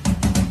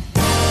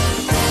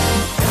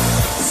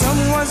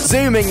 Someone's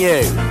zooming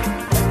you.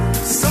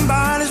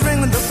 Somebody's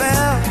ringing the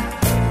bell.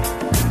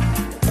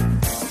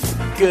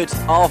 Good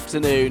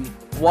afternoon,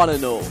 one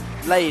and all.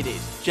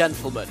 Ladies,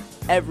 gentlemen,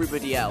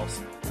 everybody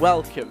else.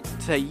 Welcome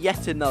to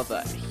yet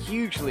another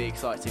hugely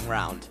exciting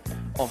round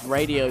of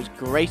radio's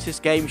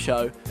greatest game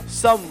show,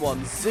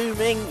 Someone's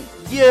Zooming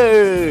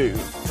You.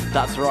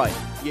 That's right,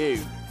 you.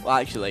 Well,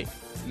 actually,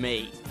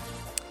 me.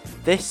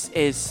 This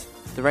is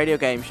the radio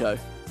game show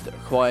that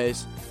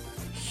requires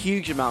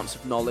huge amounts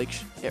of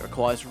knowledge. It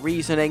requires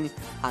reasoning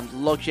and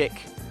logic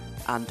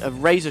and a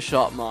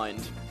razor-sharp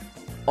mind.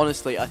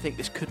 Honestly, I think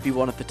this could be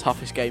one of the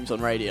toughest games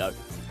on radio.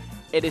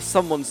 It is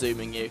Someone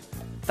Zooming You.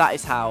 That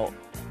is how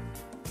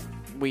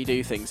we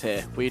do things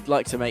here. We'd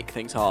like to make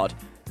things hard.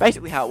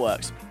 Basically how it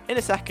works. In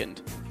a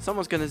second,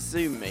 someone's going to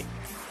zoom me.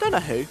 Don't know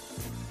who.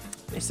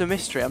 It's a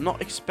mystery. I'm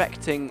not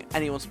expecting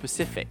anyone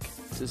specific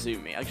to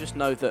zoom me. I just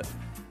know that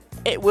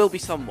it will be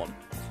someone.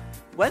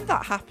 When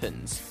that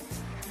happens,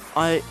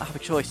 I have a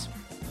choice.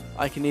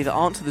 I can either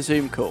answer the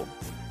Zoom call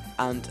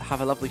and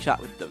have a lovely chat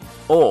with them,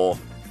 or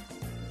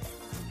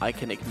I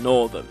can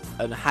ignore them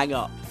and hang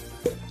up.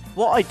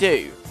 What I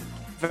do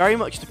very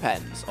much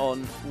depends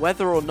on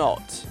whether or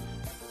not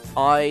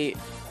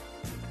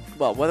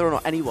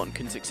anyone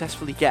can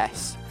successfully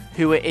guess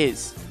who it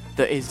is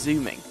that is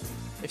zooming.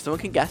 If someone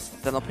can guess,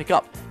 then I'll pick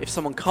up. If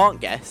someone can't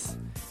guess,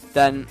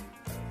 then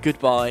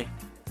goodbye.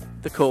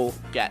 The call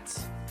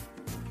gets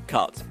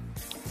cut.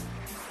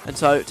 And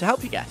so, to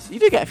help you guess, you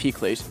do get a few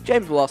clues.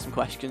 James will ask some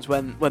questions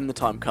when the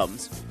time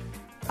comes,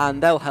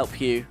 and they'll help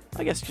you,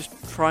 I guess, just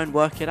try and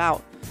work it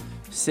out.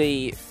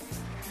 See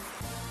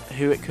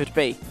who it could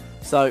be.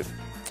 So,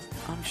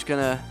 I'm just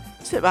gonna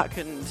sit back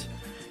and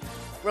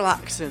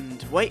relax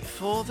and wait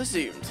for the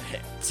zoom to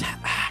hit.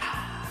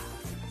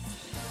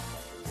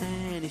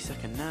 Any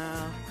second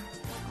now.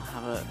 I'll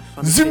have a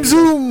fun Zoom,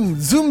 zoom,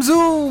 zoom,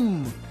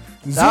 zoom.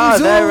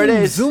 There it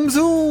is. Zoom,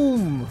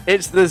 zoom.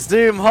 It's the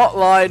Zoom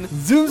hotline.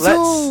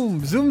 Zoom.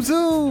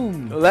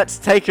 Let's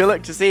take a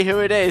look to see who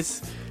it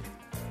is.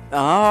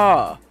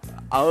 Oh,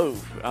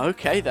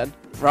 okay then.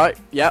 Right,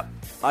 yep.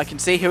 I can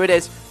see who it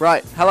is.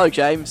 Right, hello,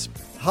 James.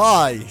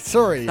 Hi,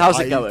 sorry. How's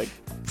it going?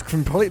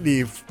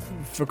 Completely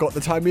forgot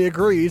the time we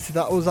agreed.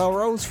 That was our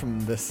roles from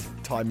this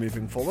time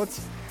moving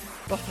forwards.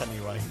 But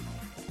anyway,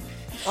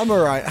 I'm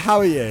alright. How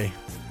are you?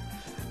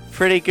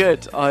 Pretty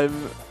good.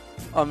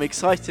 I'm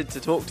excited to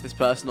talk to this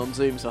person on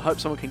Zoom, so I hope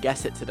someone can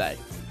guess it today.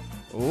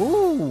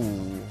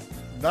 Ooh,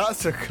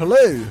 that's a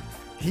clue.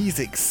 He's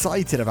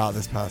excited about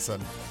this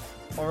person.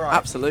 Alright.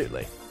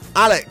 Absolutely.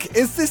 Alec,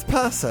 is this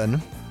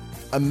person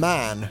a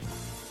man?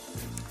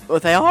 Well,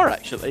 they are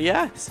actually,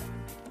 yes.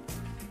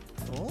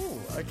 Oh,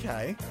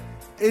 okay.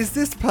 Is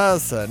this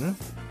person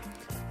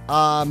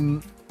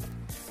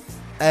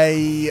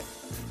a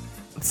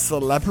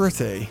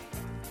celebrity?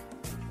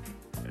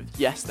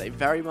 Yes, they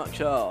very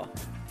much are.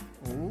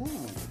 Ooh.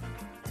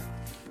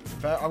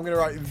 I'm going to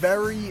write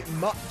very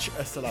much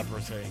a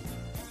celebrity.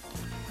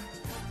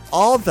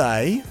 Are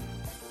they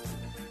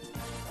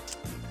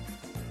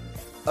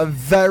a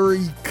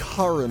very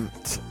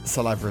current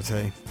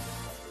celebrity?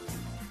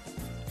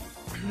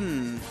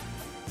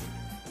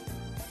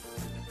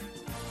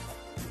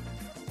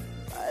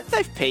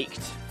 They've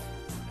peaked.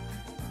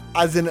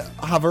 As in,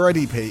 have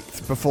already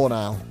peaked before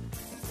now?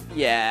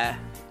 Yeah.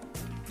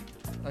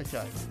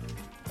 Okay.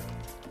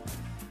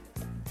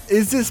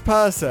 Is this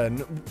person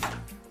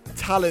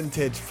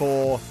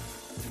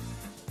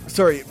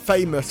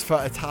famous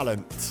for a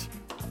talent?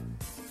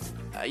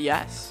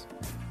 Yes.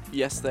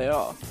 Yes, they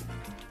are.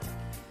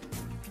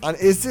 And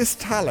is this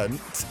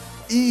talent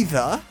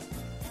either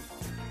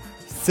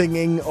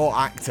singing or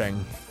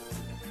acting?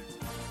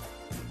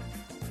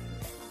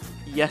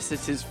 Yes,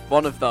 it is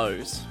one of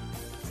those.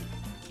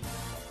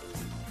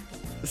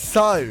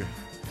 So,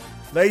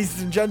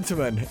 ladies and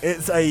gentlemen,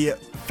 it's a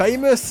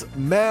famous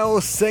male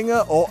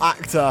singer or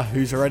actor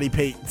who's already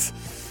peaked.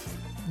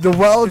 The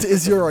world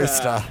is your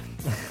oyster.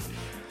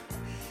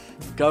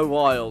 Go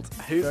wild.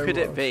 Who Go could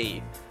wild. it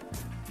be?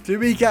 Do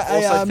we get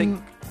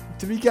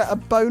do we get a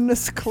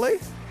bonus clue?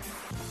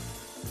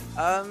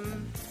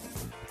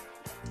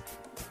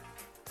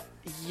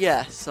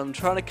 Yes, I'm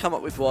trying to come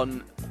up with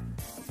one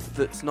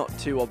that's not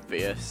too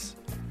obvious.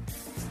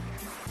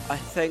 I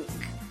think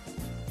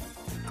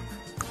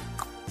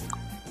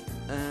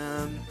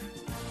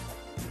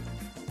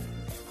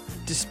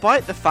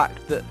despite the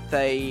fact that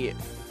they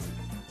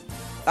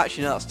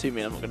actually, no, that's too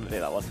mean. I'm not going to do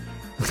that one.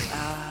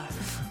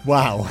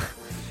 Wow.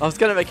 I was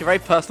going to make a very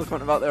personal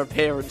comment about their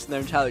appearance and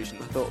their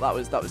intelligence. I thought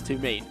that was too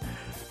mean.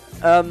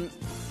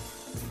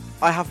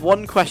 I have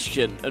one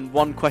question and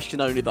one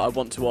question only that I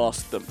want to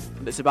ask them,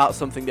 and it's about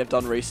something they've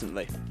done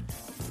recently.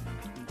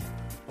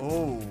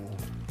 Oh.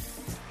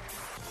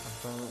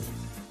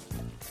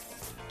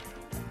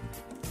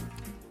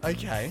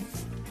 Okay.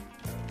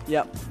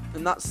 Yep,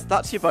 and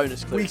that's your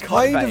bonus clue. We It's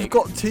quite kind of vague.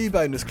 got two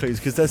bonus clues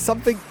because there's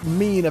something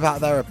mean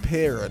about their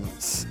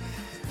appearance.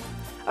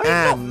 I mean,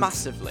 not and-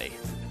 massively.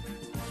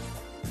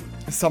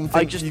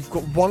 Something you've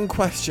got one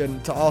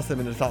question to ask them,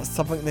 and if that's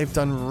something they've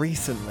done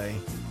recently.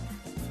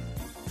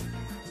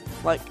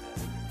 Like,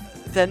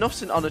 they're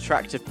not an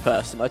unattractive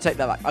person. I take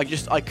that back.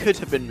 I could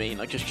have been mean.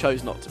 I just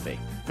chose not to be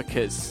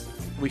because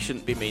we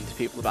shouldn't be mean to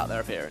people about their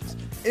appearance.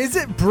 Is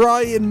it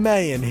Brian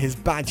May and his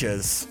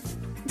badgers?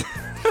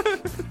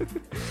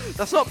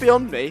 That's not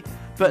beyond me.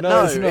 But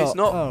no, it's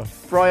not Oh.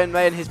 Brian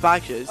May and his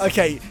badgers.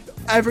 Okay,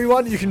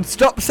 everyone, you can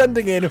stop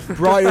sending in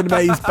Brian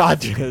May's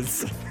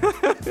badgers.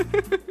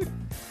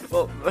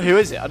 Well, who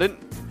is it? I didn't.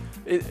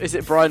 Is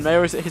it Brian May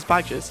or is it his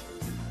badgers?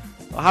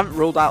 I haven't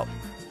ruled out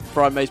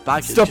Brian May's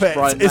badgers. Stop just it!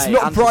 Brian It's May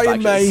not and his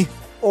Brian May badgers.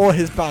 or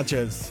his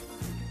badgers.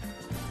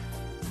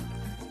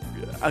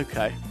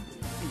 Okay.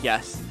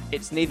 Yes,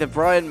 it's neither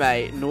Brian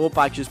May nor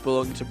badgers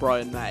belonging to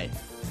Brian May,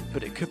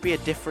 but it could be a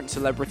different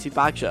celebrity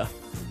badger.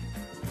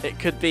 It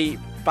could be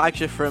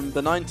Badger from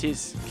the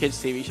 90s kids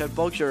TV show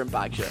Bodger and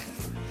Badger.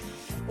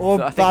 Or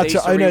that I think badger. they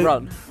used to I know.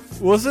 rerun.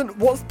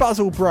 What's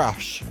Basil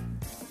Brush?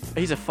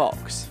 He's a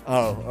fox.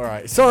 Oh, all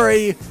right.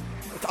 Sorry,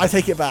 I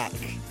take it back.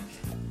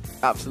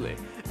 Absolutely.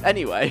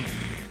 Anyway,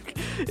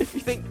 if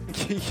you think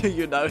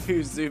you know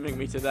who's zooming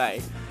me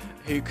today,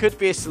 who could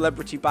be a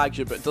celebrity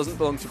badger but doesn't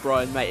belong to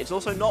Brian May, it's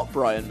also not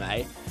Brian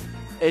May.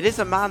 It is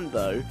a man,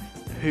 though,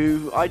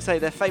 who I'd say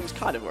their fame's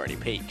kind of already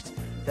peaked.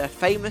 They're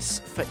famous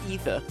for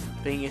either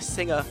being a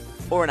singer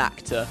or an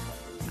actor,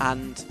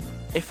 and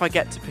if I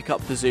get to pick up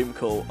the Zoom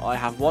call, I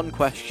have one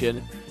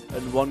question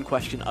and one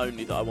question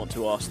only that I want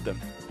to ask them.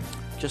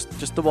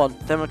 Just the one.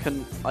 Then I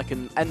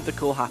can end the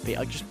call happy.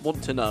 I just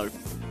want to know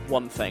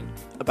one thing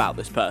about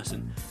this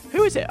person.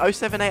 Who is it?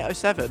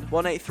 07807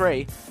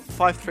 183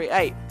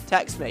 538.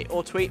 Text me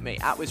or tweet me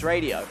at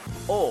WizRadio,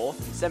 or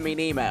send me an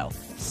email,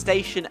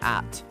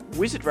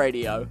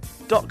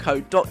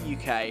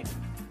 station@wizardradio.co.uk.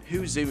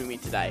 Who's zooming me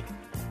today?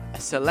 A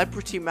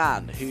celebrity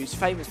man whose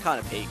fame is kind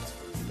of peaked,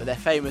 but they're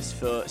famous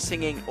for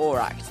singing or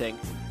acting,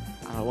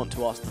 and I want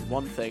to ask them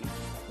one thing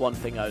one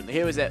thing only.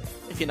 Here is it.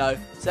 If you know,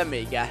 send me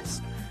a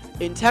guess.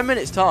 In 10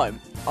 minutes' time,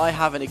 I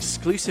have an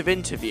exclusive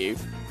interview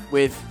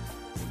with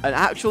an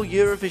actual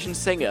Eurovision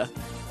singer.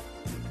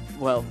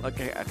 Well,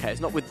 okay,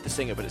 it's not with the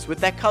singer, but it's with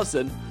their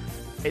cousin.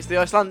 It's the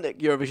Icelandic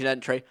Eurovision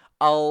entry.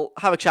 I'll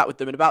have a chat with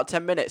them in about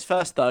 10 minutes.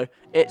 First, though,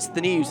 it's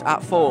the news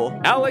at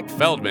 4. Alec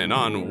Feldman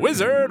on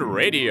Wizard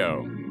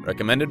Radio.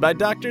 Recommended by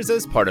doctors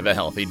as part of a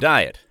healthy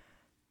diet.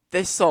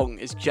 This song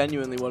is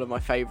genuinely one of my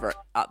favourite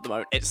at the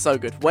moment. It's so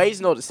good. Ways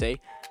and Odyssey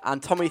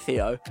and Tommy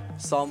Theo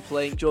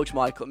sampling George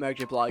Michael and Mary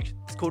J. Blige.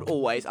 It's called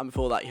Always, and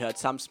before that you heard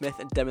Sam Smith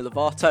and Demi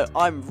Lovato.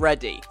 I'm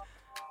ready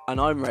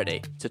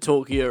to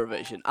talk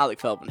Eurovision. Alec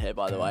Feldman here,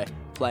 by the way,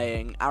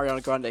 playing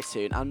Ariana Grande's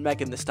tune and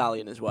Megan Thee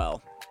Stallion as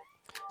well.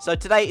 So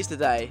today is the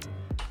day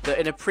that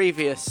in a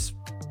previous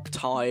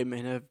time,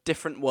 in a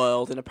different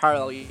world, in a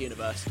parallel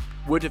universe,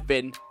 would have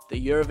been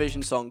the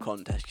Eurovision Song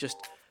Contest. Just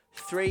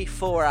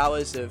 3-4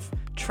 hours of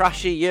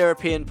trashy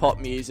European pop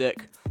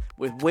music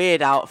with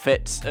weird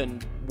outfits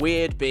and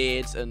weird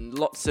beards and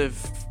lots of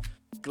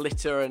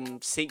glitter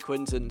and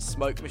sequins and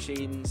smoke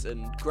machines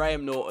and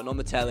Graham Norton on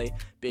the telly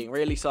being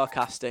really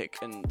sarcastic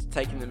and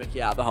taking the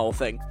mickey out of the whole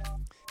thing.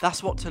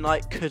 That's what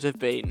tonight could have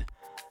been.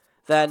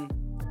 Then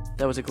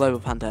there was a global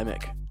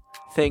pandemic.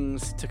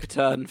 Things took a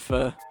turn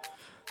for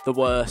the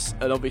worse,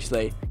 and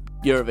obviously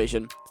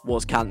Eurovision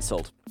was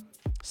cancelled.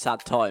 Sad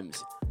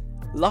times.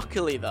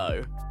 Luckily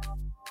though,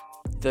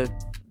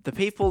 the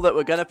people that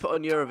were going to put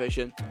on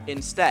Eurovision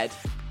instead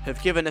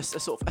have given us a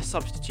sort of a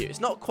substitute. It's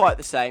not quite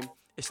the same.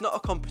 It's not a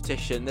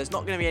competition. There's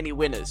not going to be any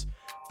winners.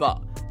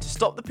 But to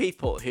stop the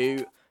people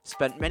who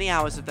spent many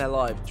hours of their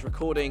lives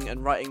recording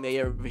and writing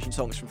their Eurovision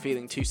songs from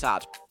feeling too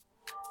sad,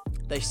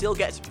 they still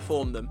get to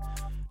perform them,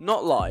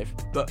 not live,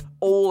 but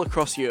all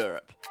across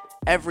Europe.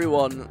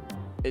 Everyone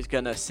is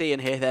going to see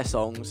and hear their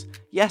songs.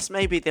 Yes,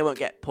 maybe they won't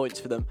get points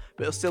for them,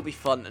 but it'll still be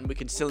fun, and we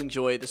can still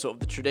enjoy the sort of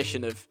the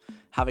tradition of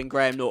having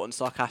Graham Norton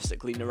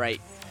sarcastically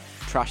narrate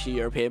trashy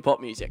European pop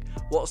music.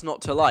 What's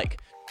not to like?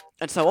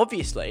 And so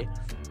obviously,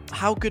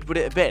 how good would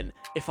it have been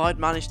if I'd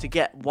managed to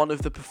get one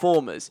of the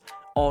performers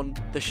on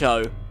the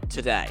show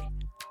today?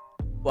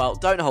 Well,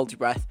 don't hold your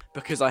breath,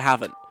 because I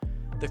haven't.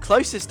 The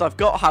closest I've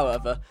got,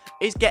 however,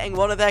 is getting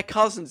one of their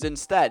cousins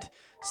instead.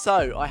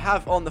 So I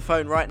have on the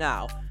phone right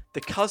now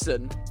the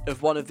cousin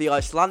of one of the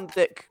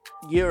Icelandic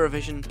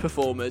Eurovision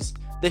performers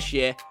this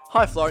year.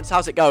 Hi Florence,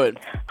 how's it going?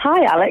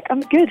 Hi Alec,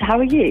 I'm good, how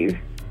are you?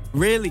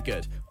 Really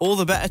good. All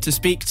the better to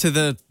speak to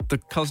the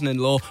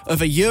cousin-in-law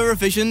of a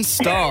Eurovision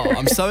star.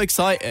 I'm so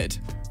excited.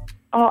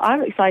 Oh,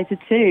 I'm excited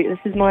too.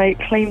 This is my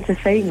claim to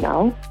fame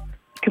now.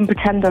 I can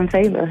pretend I'm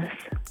famous.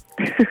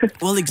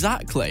 Well,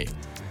 exactly.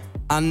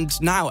 And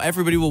now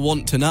everybody will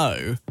want to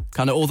know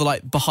kind of all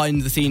the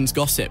behind-the-scenes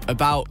gossip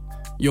about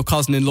your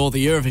cousin-in-law,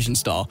 the Eurovision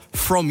star,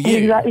 from you.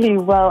 Exactly.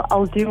 Well,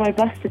 I'll do my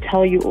best to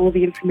tell you all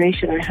the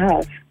information I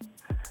have.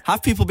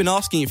 Have people been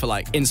asking you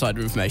for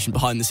insider information,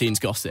 behind-the-scenes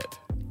gossip?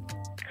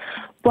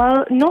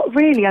 Well, not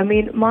really. I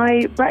mean,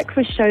 my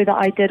breakfast show that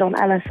I did on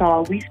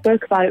LSR, we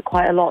spoke about it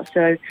quite a lot.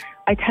 So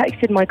I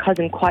texted my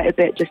cousin quite a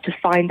bit just to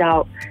find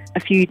out a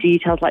few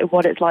details, like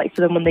what it's like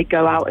for them when they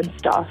go out and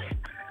stuff.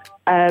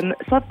 So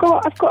I've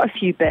got a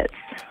few bits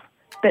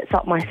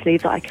up my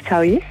sleeve that I could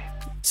tell you.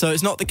 So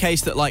it's not the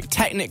case that,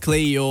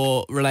 technically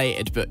you're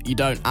related, but you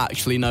don't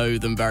actually know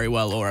them very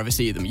well or ever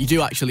see them. You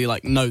do actually,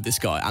 know this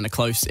guy and are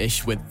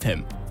close-ish with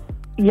him.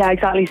 Yeah,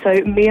 exactly. So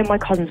me and my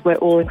cousins, we're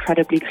all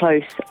incredibly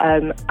close.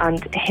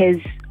 And his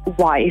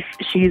wife,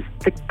 she's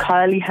the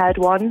curly-haired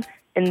one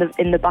in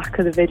the back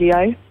of the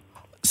video.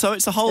 So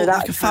it's a whole,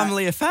 a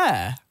family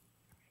affair?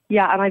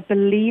 Yeah, and I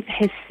believe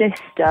his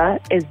sister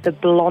is the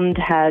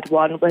blonde-haired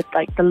one with,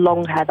 the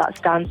long hair that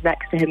stands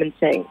next to him and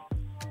sings.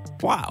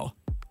 Wow.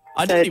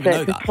 I didn't even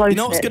know that. You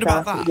know what's good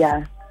about that?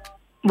 Yeah.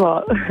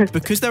 What?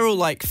 Because they're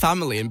all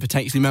family and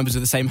potentially members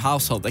of the same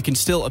household, they can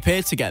still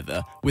appear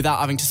together without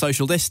having to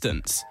social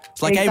distance.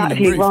 It's like Eamon and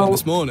Ruth on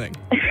This Morning.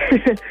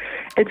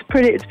 It's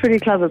pretty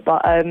clever,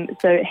 but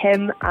so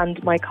him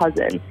and my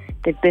cousin,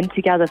 they've been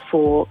together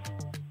for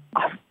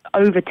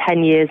over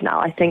 10 years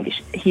now. I think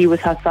he was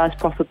her first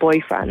proper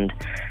boyfriend,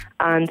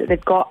 and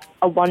they've got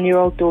a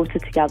 1-year-old daughter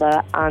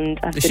together and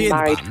have been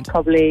married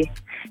probably.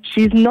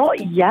 She's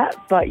not yet,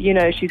 but,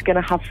 she's going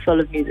to have full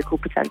of musical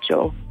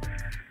potential.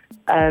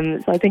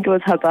 So I think it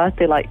was her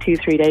birthday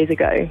 2-3 days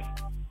ago,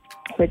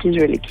 which is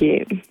really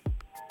cute.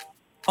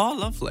 Oh,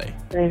 lovely.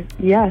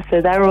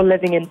 So they're all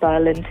living in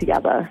Berlin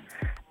together.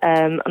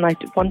 And I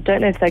don't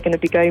know if they're going to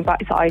be going back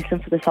to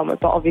Iceland for the summer,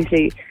 but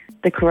obviously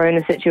the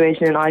corona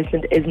situation in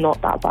Iceland is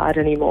not that bad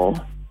anymore.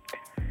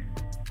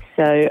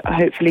 So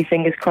hopefully,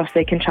 fingers crossed,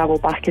 they can travel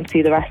back and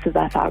see the rest of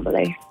their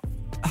family.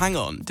 Hang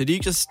on, did you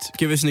just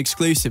give us an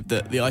exclusive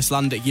that the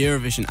Icelandic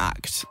Eurovision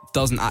act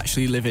doesn't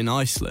actually live in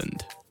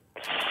Iceland?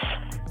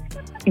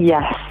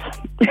 Yes.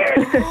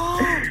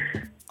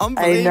 Unbelievable.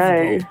 I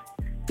know.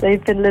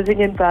 They've been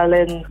living in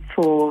Berlin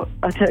for,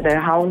 I don't know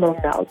how long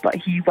now, but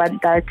he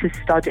went there to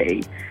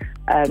study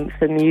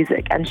for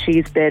music, and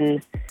she's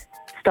been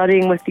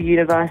studying with the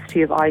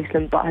University of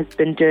Iceland but has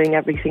been doing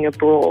everything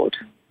abroad.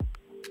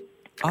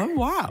 Oh,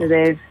 wow. So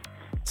they've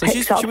So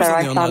picked she up was their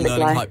on the online Icelandic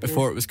learning hype license.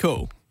 before it was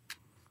cool.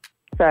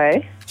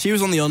 Sorry? She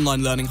was on the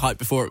online learning hype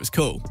before it was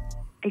cool.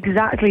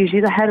 Exactly,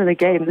 she's ahead of the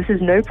game. This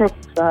is no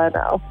problem for her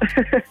now.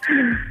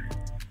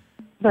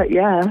 But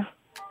yeah.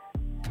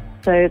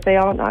 So they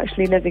aren't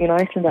actually living in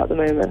Iceland at the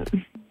moment.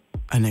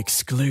 An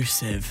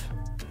exclusive.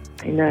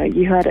 I know,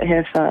 you heard it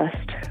here first.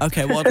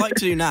 Okay, what I'd like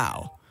to do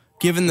now,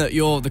 given that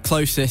you're the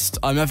closest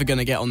I'm ever going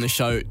to get on this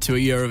show to a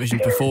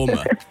Eurovision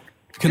performer,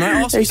 can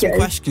I ask you some Okay.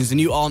 questions and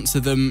you answer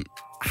them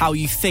how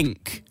you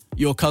think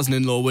your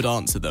cousin-in-law would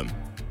answer them?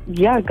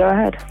 Yeah, go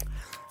ahead.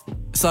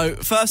 So,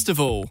 first of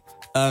all,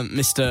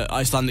 Mr.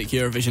 Icelandic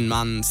Eurovision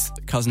man's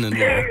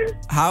cousin-in-law,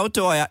 how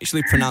do I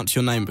actually pronounce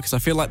your name? Because I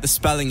feel like the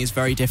spelling is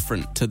very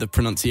different to the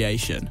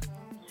pronunciation.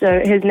 So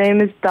his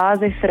name is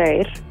Daði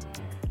Freyr,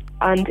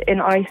 and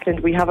in Iceland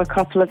we have a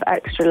couple of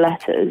extra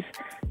letters.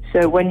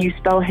 So when you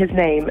spell his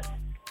name,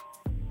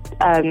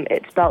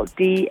 it's spelled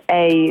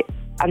D-A,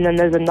 and then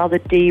there's another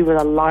D with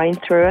a line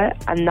through it,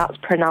 and that's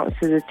pronounced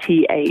as a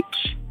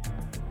T-H.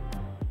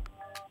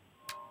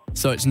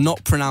 So it's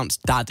not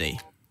pronounced daddy.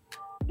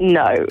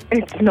 No,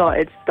 it's not.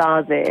 It's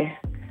Daði.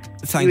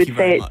 Thank You would you say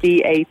very it's much.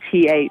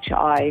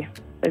 D-A-T-H-I,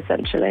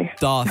 essentially.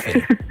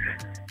 Darthy.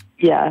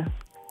 Yeah.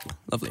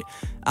 Lovely.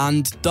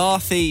 And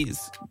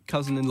Darthy's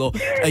cousin-in-law,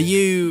 are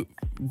you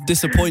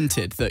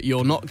disappointed that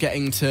you're not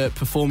getting to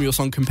perform your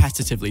song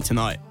competitively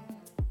tonight?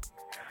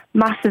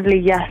 Massively,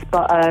 yes,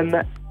 but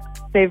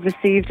they've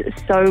received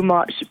so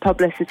much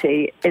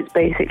publicity, it's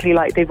basically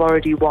like they've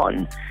already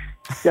won.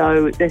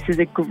 So this is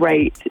a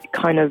great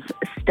kind of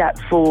step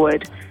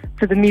forward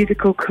for the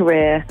musical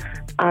career,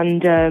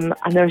 and there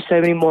are so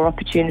many more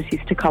opportunities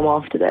to come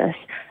after this.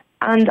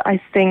 And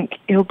I think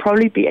he'll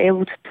probably be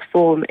able to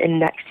perform in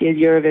next year's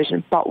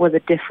Eurovision, but with a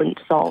different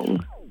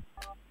song.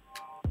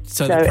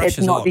 So So the it's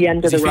pressure's not on. the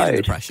end of Is he the feeling road.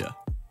 the pressure?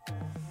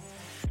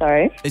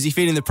 Sorry? Is he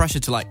feeling the pressure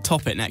to like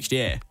top it next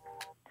year?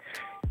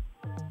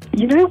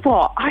 You know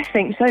what? I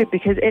think so,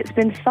 because it's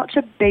been such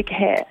a big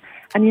hit.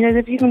 And, you know,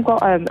 they've even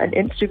got an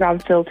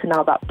Instagram filter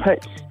now that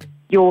puts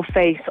your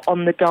face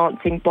on the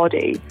dancing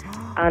body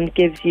and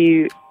gives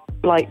you,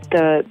 like,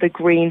 the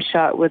green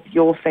shirt with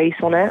your face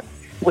on it,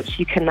 which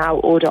you can now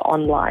order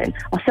online.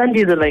 I'll send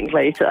you the link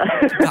later.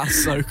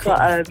 That's so cool.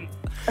 But,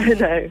 I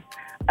know.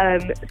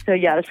 So,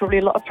 yeah, there's probably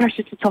a lot of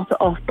pressure to top it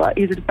off, but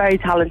he's a very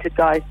talented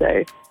guy,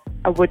 so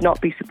I would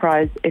not be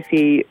surprised if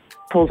he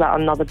pulls out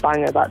another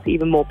banger that's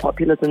even more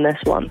popular than this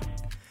one.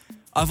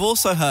 I've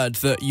also heard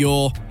that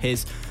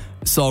his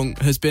song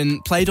has been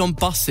played on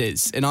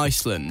buses in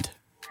Iceland.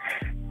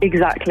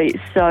 Exactly.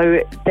 So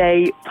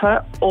they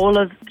put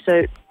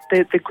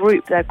the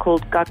group, they're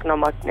called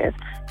Gagnamagnið.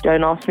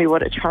 Don't ask me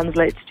what it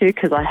translates to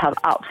because I have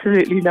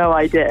absolutely no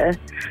idea.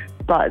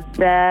 But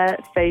their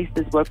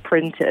faces were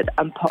printed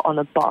and put on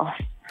a bus,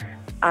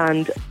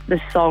 and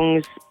his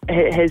songs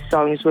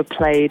were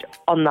played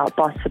on that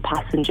bus for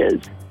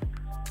passengers.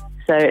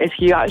 So if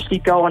you actually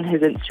go on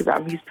his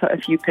Instagram, he's put a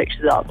few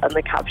pictures up, and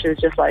the caption is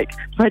just like,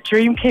 "My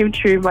dream came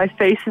true, my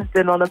face has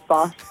been on a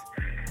bus."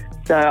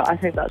 So I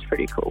think that's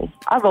pretty cool.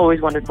 I've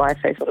always wanted my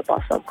face on a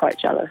bus, so I'm quite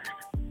jealous.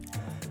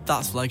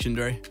 That's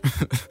legendary.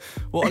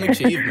 What an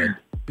achievement.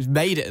 He's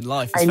made it in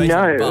life. His I face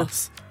on a know.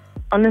 bus.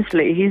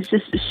 Honestly, he's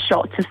just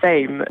shot to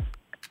fame,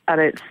 and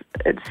it's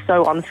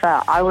so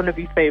unfair. I want to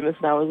be famous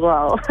now as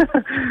well.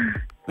 I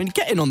mean,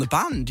 get in on the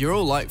band. You're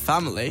all like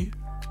family.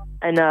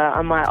 And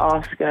I might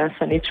ask if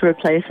I need to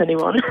replace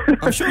anyone.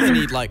 I'm sure they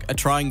need like a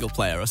triangle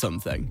player or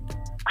something.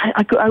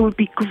 I would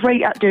be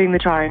great at doing the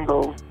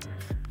triangle.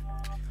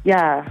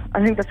 Yeah,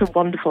 I think that's a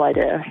wonderful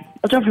idea.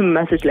 I'll drop him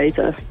a message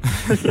later.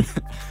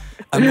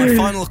 And my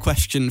final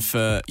question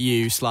for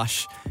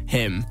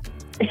you/him.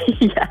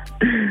 Yeah.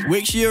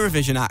 Which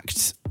Eurovision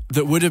act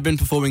that would have been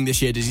performing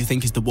this year does you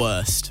think is the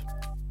worst?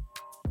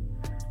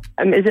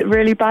 Is it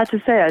really bad to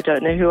say I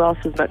don't know who else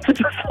is meant to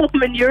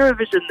perform in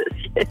Eurovision this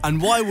year?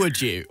 And why would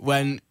you?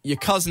 When your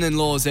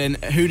cousin-in-law's in,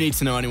 who needs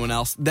to know anyone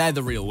else? They're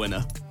the real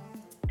winner.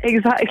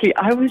 Exactly.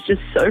 I was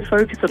just so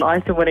focused on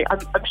Iceland winning.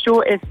 I'm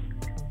sure if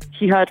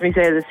he heard me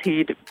say this,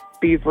 he'd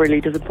be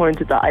really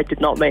disappointed that I did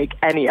not make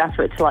any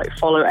effort to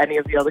follow any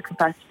of the other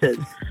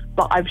competitors.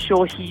 But I'm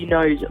sure he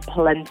knows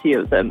plenty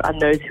of them and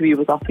knows who he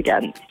was up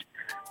against.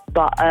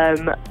 But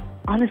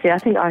honestly, I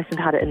think Iceland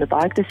had it in the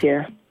bag this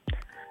year.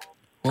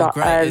 Well, But,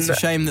 great. It's a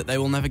shame that they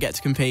will never get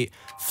to compete.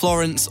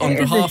 Florence, on It is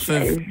a behalf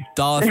of shame.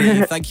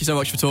 Darthy, thank you so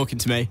much for talking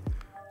to me.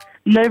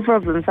 No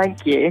problem,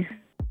 thank you.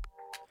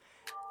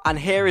 And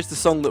here is the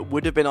song that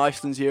would have been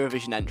Iceland's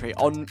Eurovision entry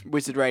on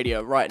Wizard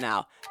Radio right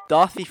now.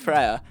 Daði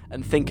Freyr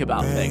and Think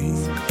About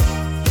Things.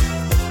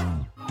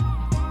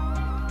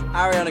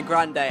 Ariana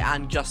Grande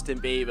and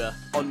Justin Bieber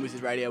on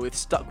Wizard Radio with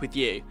Stuck With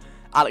You.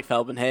 Alec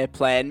Feldman here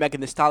playing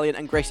Megan Thee Stallion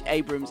and Grace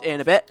Abrams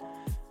in a bit.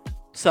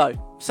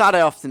 So,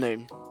 Saturday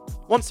afternoon.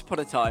 Once upon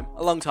a time,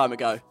 a long time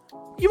ago,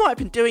 you might have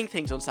been doing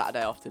things on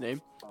Saturday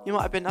afternoon. You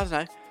might have been, I don't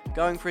know,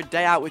 going for a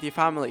day out with your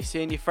family,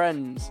 seeing your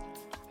friends,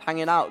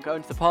 hanging out,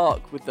 going to the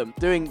park with them,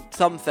 doing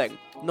something.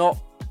 Not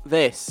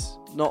this,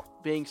 not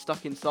being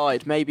stuck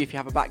inside. Maybe if you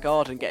have a back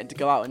garden, getting to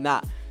go out in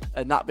that.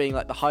 and that being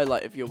like the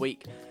highlight of your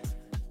week.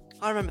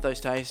 I remember those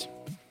days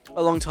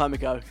a long time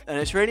ago, and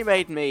it's really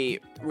made me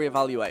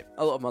reevaluate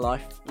a lot of my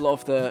life, a lot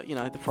of the,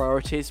 the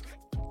priorities,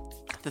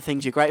 the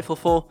things you're grateful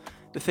for,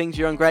 the things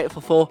you're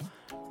ungrateful for.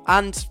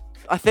 And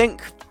I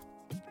think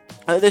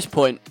at this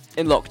point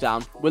in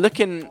lockdown, we're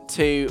looking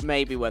to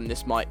maybe when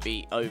this might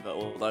be over,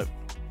 although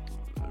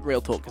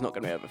real talk is not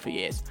going to be over for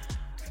years.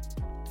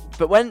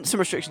 But when some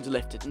restrictions are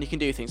lifted and you can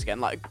do things again,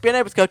 like being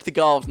able to go to the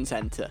garden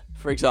centre,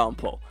 for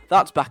example,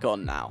 that's back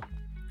on now.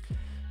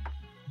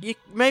 You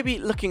may be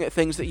looking at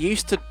things that you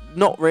used to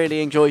not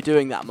really enjoy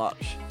doing that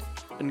much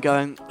and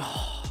going,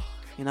 oh,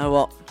 you know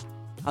what?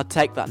 I'd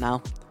take that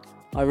now.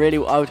 I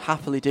would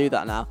happily do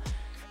that now.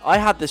 I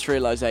had this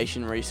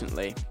realisation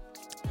recently.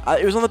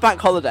 It was on the bank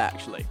holiday,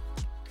 actually,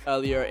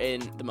 earlier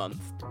in the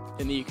month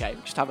in the UK.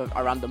 We just have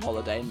a random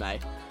holiday in May.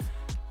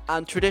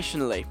 And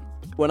traditionally,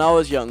 when I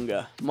was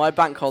younger, my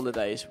bank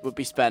holidays would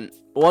be spent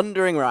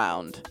wandering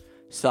around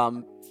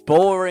some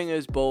boring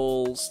as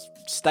balls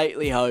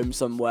stately home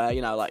somewhere,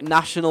 like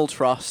National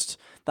Trust,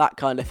 that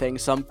kind of thing.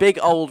 Some big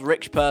old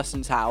rich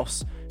person's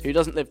house who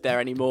doesn't live there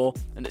anymore,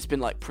 and it's been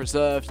like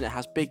preserved, and it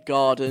has big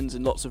gardens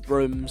and lots of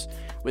rooms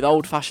with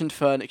old-fashioned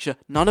furniture,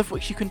 none of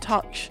which you can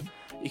touch.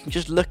 You can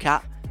just look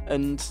at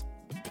and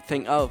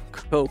think, oh,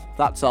 cool,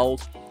 that's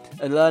old,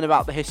 and learn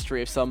about the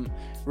history of some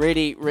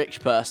really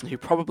rich person who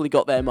probably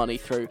got their money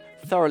through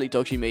thoroughly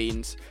dodgy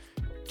means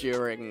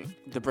during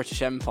the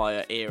British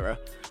Empire era.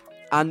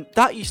 And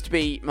that used to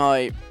be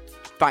my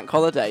bank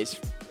holidays,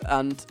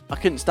 and I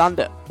couldn't stand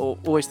it, or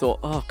always thought,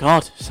 oh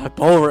god, so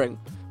boring,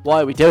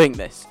 why are we doing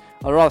this?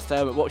 I'd rather stay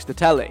home and watch the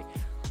telly.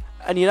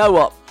 And you know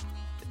what,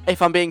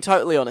 if I'm being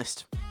totally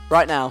honest,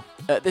 right now,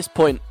 at this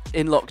point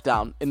in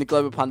lockdown, in the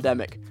global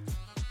pandemic,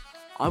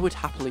 I would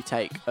happily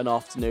take an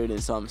afternoon in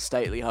some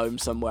stately home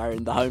somewhere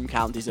in the home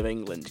counties of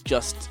England,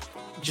 just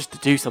to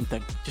do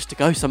something, just to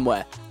go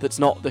somewhere that's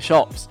not the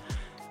shops.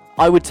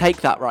 I would take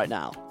that right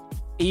now,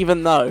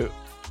 even though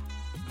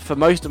for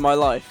most of my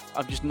life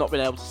I've just not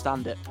been able to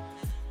stand it.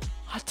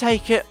 I'd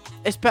take it.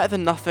 It's better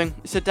than nothing.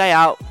 It's a day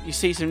out, you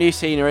see some new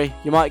scenery,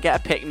 you might get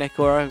a picnic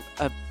or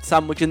a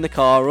sandwich in the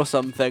car or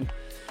something,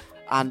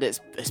 and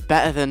it's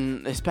better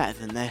than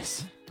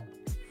this.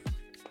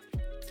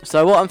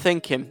 So what I'm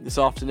thinking this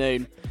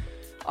afternoon,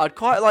 I'd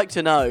quite like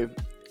to know,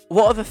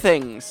 what are the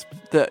things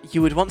that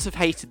you would once have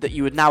hated that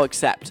you would now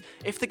accept?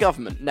 If the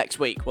government next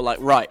week were like,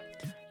 right,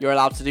 you're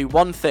allowed to do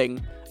one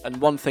thing and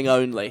one thing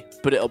only,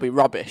 but it'll be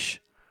rubbish,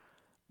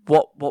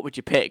 what would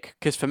you pick?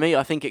 Because for me,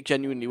 I think it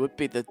genuinely would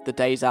be the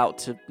days out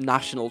to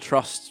National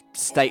Trust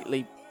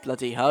stately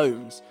bloody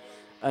homes.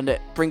 And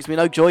it brings me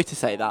no joy to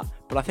say that,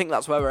 but I think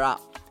that's where we're at.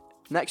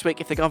 Next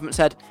week, if the government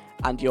said,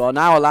 and you are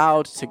now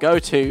allowed to go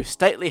to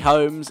stately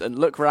homes and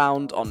look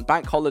round on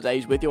bank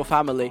holidays with your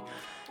family,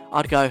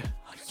 I'd go,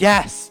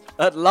 yes,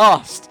 at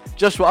last,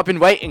 just what I've been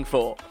waiting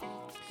for.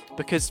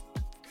 Because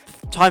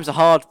times are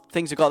hard,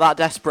 things have got that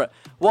desperate.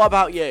 What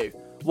about you?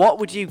 What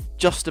would you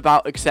just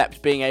about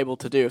accept being able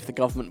to do if the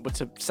government were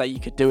to say you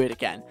could do it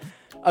again?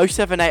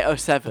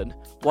 07807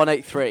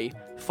 183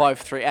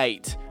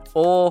 538,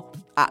 or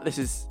at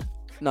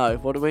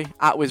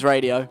Wiz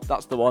Radio,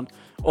 that's the one,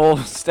 or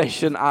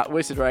station at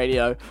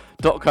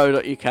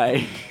wizardradio.co.uk.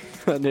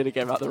 I nearly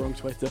gave out the wrong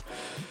Twitter.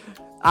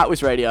 At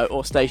Wiz Radio,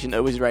 or station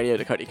at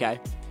wizardradio.co.uk.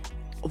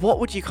 What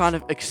would you kind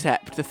of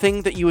accept? The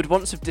thing that you would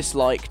once have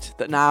disliked,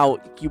 that now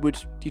you'd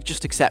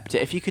just accept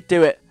it. If you could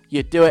do it,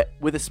 you'd do it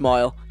with a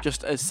smile,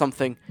 just as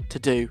something to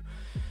do.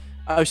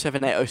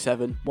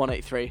 07807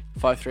 183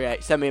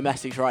 538. Send me a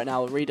message right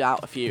now, I'll read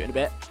out a few in a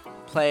bit.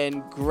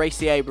 Playing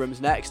Gracie Abrams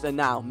next, and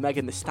now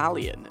Megan Thee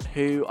Stallion,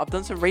 who I've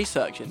done some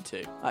research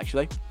into,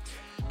 actually,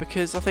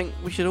 because I think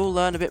we should all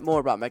learn a bit more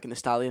about Megan Thee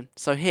Stallion.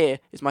 So here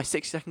is my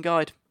 60-second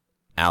guide.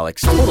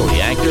 Alex,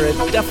 totally accurate,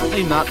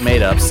 definitely not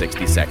made up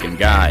 60-second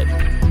guide.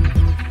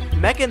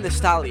 Megan Thee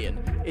Stallion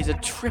is a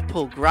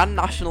triple Grand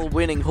National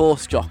winning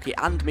horse jockey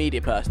and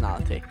media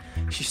personality.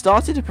 She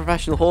started a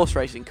professional horse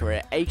racing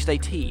career aged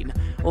 18,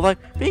 although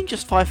being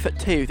just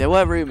 5'2", there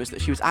were rumours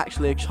that she was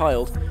actually a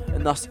child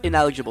and thus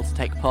ineligible to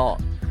take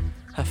part.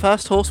 Her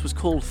first horse was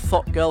called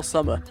Thought Girl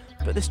Summer,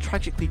 but this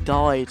tragically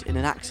died in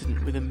an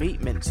accident with a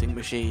meat mincing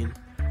machine.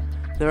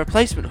 The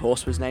replacement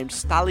horse was named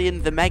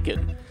Stallion the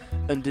Megan,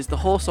 and is the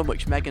horse on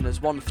which Megan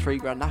has won 3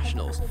 Grand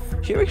Nationals.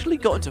 She originally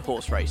got into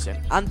horse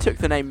racing and took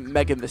the name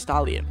Megan Thee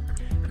Stallion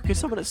because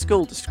someone at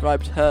school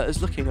described her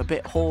as looking a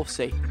bit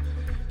horsey.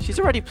 She's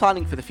already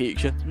planning for the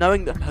future,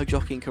 knowing that her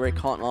jockeying career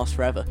can't last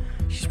forever.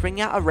 She's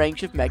bringing out a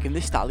range of Megan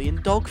Thee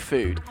Stallion dog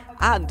food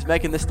and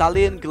Megan Thee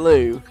Stallion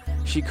glue.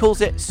 She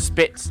calls it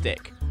Spit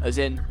Stick, as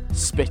in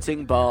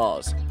spitting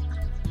bars.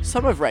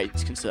 Some have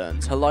raised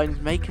concerns her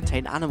line may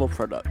contain animal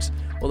products,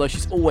 although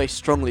she's always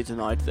strongly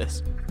denied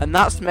this. And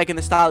that's Megan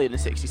Thee Stallion in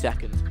 60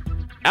 seconds.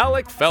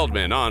 Alec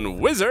Feldman on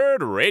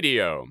Wizard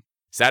Radio.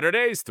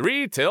 Saturdays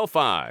 3 till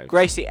 5.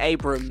 Gracie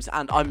Abrams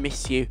and I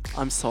Miss You,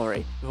 I'm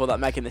Sorry. Before that,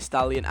 Megan Thee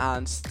Stallion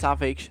and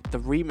Savage, the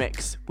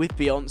remix with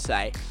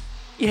Beyonce.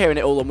 You're hearing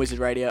it all on Wizard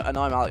Radio, and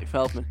I'm Alec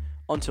Feldman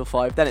until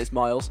 5, then it's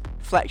Miles,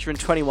 Fletcher and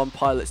 21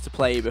 Pilots to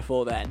play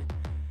before then.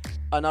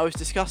 And I was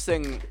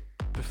discussing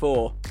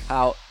before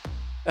how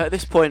at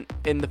this point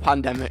in the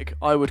pandemic,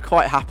 I would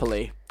quite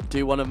happily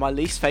do one of my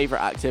least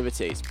favourite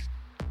activities,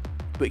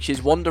 which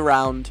is wander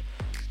around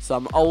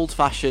some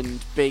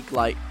old-fashioned, big,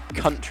 like,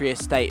 country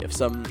estate of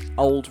some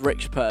old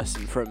rich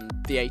person from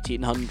the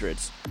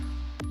 1800s.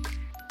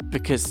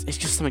 Because it's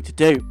just something to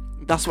do.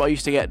 That's what I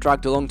used to get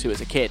dragged along to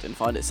as a kid and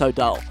find it so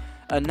dull.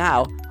 And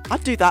now,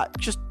 I'd do that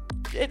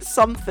it's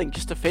something,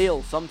 just to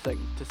feel something,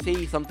 to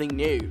see something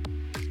new.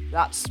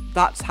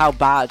 That's how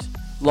bad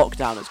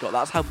lockdown has got.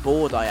 That's how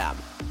bored I am.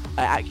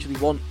 I actually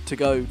want to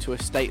go to a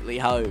stately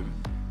home,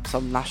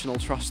 some National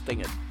Trust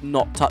thing, and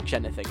not touch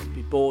anything and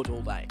be bored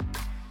all day.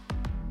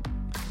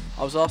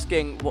 I was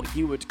asking what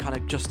you would kind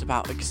of just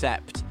about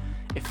accept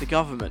if the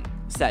government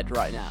said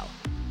right now,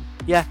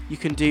 yeah, you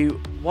can do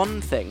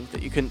one thing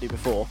that you couldn't do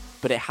before,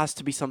 but it has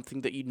to be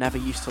something that you never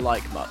used to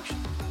like much.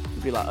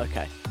 You'd be like,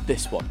 okay,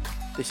 this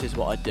is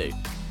what I'd do.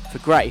 For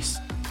Grace,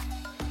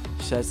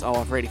 she says, oh,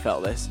 I've really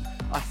felt this.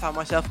 I found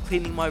myself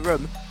cleaning my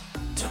room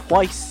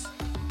twice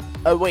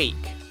a week.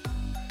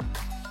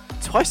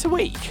 Twice a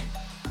week?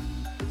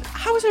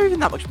 How is there even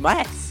that much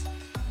mess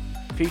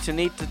for you to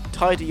need to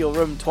tidy your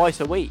room twice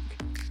a week?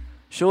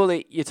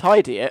 Surely you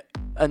tidy it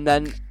and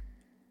then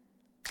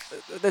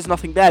there's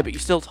nothing there, but you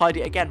still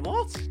tidy it again.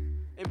 What?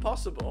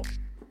 Impossible.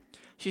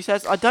 She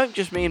says, I don't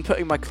just mean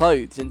putting my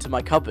clothes into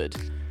my cupboard,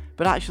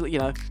 but actually,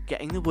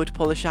 getting the wood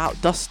polish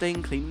out,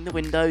 dusting, cleaning the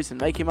windows,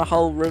 and making my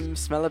whole room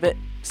smell a bit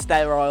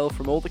sterile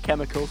from all the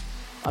chemicals.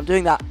 I'm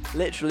doing that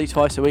literally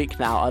twice a week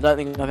now. I don't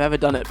think I've ever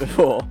done it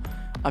before.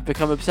 I've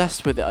become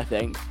obsessed with it, I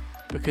think,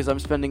 because I'm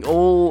spending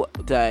all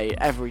day,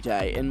 every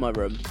day, in my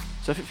room.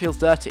 So if it feels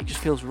dirty, it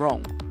just feels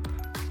wrong.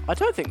 I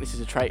don't think this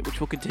is a trait which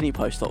will continue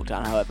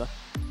post-lockdown, however.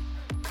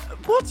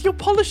 What? You're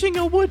polishing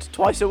your wood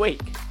twice a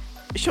week?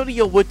 Surely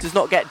your wood does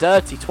not get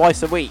dirty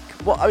twice a week.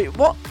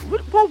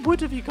 What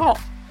wood have you got?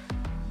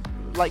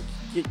 Like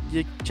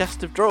your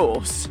chest of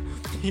drawers?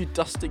 You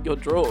dusting your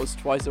drawers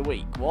twice a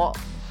week? What?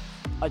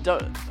 I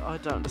don't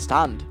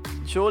understand.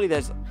 Surely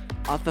there's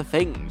other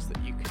things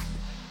that you can.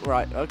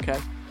 Right? Okay.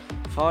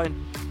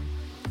 Fine.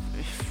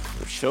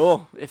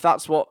 Sure. If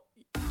that's what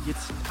you'd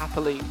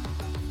happily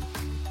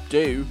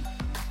do,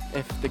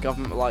 if the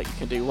government you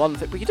can do one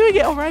thing, but you're doing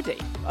it already.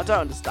 I don't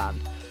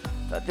understand.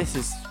 This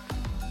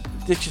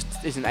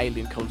just is an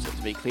alien concept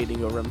to me, cleaning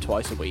your room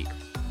twice a week.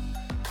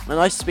 And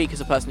I speak as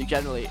a person who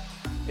generally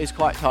is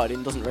quite tidy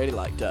and doesn't really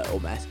like dirt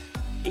or mess.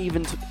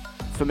 Even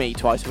for me,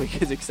 twice a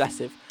week is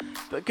excessive.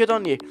 But good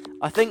on you.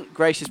 I think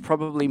Grace is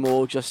probably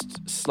more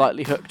just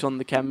slightly hooked on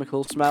the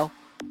chemical smell.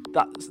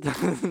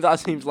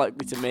 That seems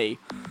likely to me.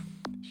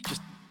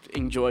 Just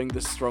enjoying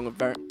the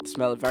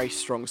smell of very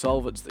strong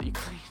solvents that you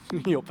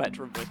clean your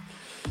bedroom with,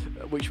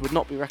 which would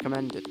not be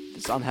recommended.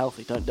 It's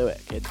unhealthy. Don't do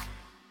it, kids.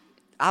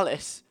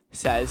 Alice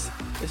says,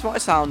 this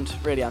might sound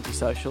really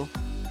antisocial,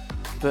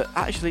 but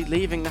actually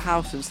leaving the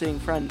house and seeing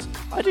friends.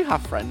 I do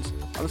have friends.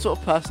 I'm the sort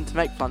of person to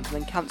make plans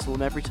and then cancel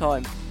them every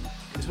time.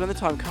 Because when the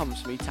time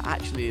comes for me to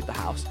actually leave the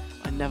house,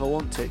 I never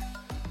want to.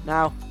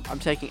 Now, I'm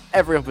taking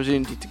every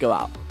opportunity to go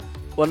out.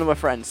 One of my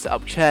friends set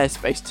up chairs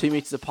spaced 2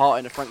 meters apart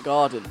in a front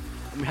garden,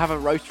 and we have a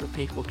roster of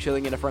people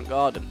chilling in a front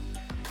garden.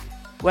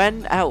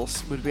 When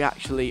else would we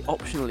actually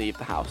optionally leave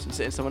the house and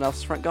sit in someone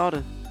else's front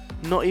garden?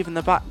 Not even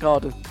the back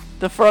garden.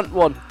 The front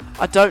one.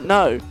 I don't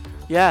know.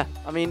 Yeah,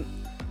 I mean,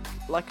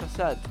 like I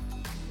said,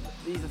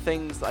 these are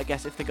things that I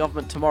guess if the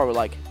government tomorrow were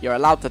like, you're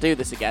allowed to do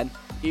this again,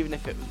 even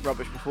if it was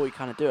rubbish before you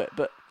kind of do it,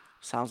 but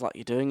sounds like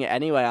you're doing it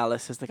anyway,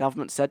 Alice. Has the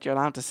government said you're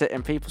allowed to sit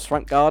in people's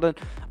front garden?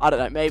 I don't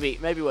know, maybe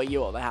where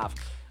you are they have.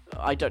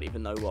 I don't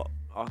even know what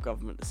our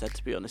government has said,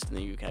 to be honest, in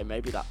the UK.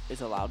 Maybe that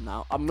is allowed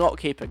now. I'm not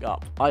keeping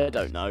up. I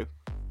don't know.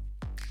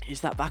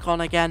 Is that back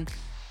on again?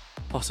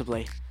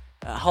 Possibly.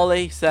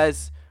 Holly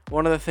says,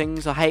 one of the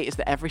things I hate is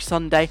that every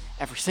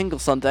single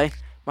Sunday,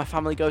 my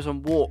family goes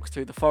on walks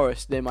through the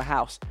forest near my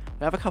house.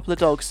 We have a couple of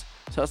dogs,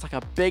 so it's like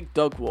a big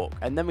dog walk,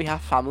 and then we have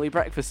family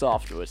breakfast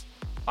afterwards.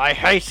 I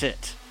hate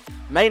it!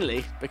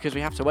 Mainly because we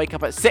have to wake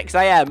up at 6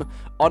 a.m.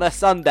 on a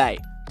Sunday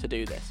to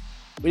do this.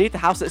 We leave the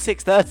house at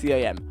 6:30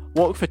 a.m,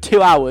 walk for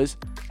 2 hours,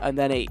 and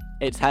then eat.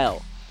 It's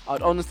hell.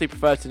 I'd honestly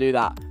prefer to do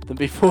that than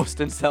be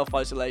forced in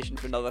self-isolation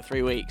for another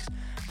 3 weeks.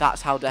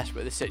 That's how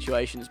desperate this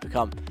situation has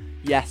become.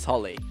 Yes,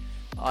 Holly,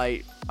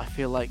 I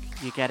feel like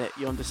you get it,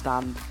 you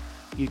understand,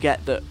 you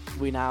get that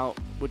we now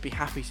would be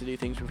happy to do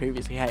things we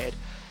previously hated.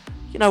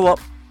 You know what?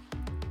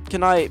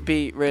 Can I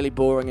be really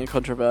boring and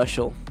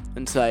controversial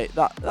and say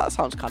that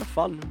sounds kind of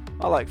fun?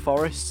 I like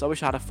forests. I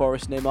wish I had a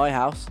forest near my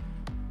house.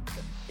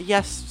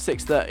 Yes,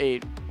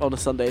 6:30 on a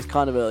Sunday is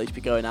kind of early to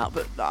be going out,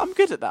 but I'm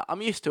good at that.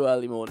 I'm used to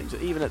early mornings,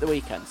 even at the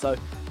weekend, so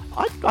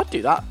I'd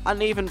do that.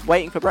 And even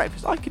waiting for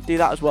breakfast, I could do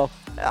that as well.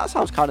 That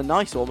sounds kind of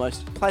nice,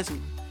 almost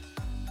pleasant.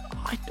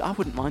 I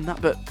wouldn't mind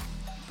that, but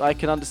I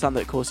can understand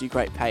that it causes you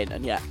great pain,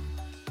 and yet,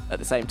 at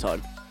the same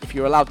time, if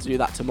you're allowed to do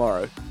that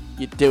tomorrow,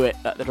 you'd do it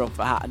at the drop of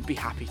a hat and be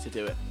happy to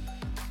do it.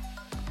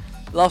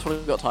 The last one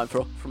we've got time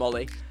for from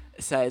Ollie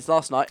says,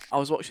 last night I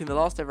was watching the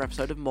last ever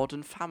episode of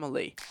Modern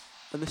Family,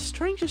 and the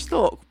strangest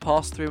thought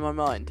passed through my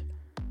mind.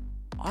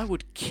 I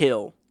would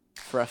kill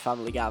for a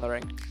family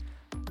gathering.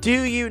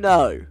 Do you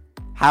know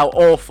how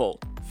awful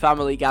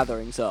family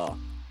gatherings are?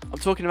 I'm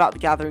talking about the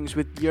gatherings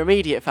with your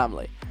immediate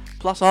family,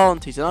 plus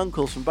aunties and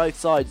uncles from both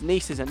sides,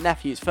 nieces and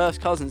nephews,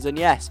 first cousins, and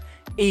yes,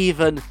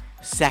 even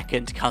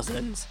second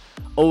cousins,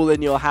 all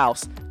in your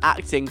house,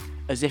 acting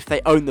as if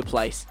they own the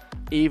place,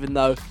 even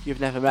though you've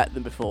never met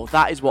them before.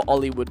 That is what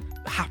Ollie would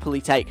happily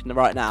take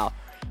right now,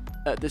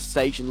 at this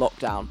stage in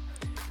lockdown.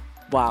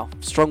 Wow,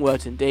 strong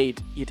words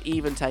indeed. You'd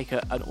even take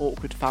an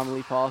awkward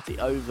family party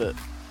over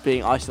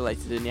being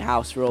isolated in your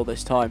house for all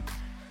this time.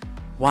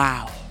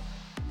 Wow.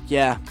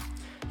 Yeah.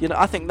 You know,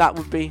 I think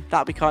that'd be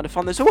kind of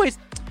fun. There's always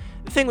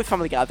the thing with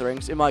family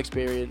gatherings, in my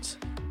experience,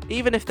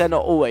 even if they're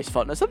not always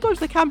fun, and sometimes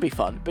they can be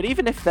fun, but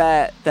even if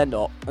they're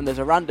not, and there's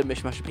a random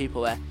mishmash of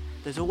people there,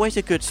 there's always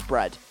a good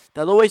spread.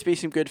 There'll always be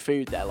some good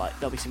food there, like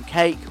there'll be some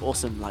cake or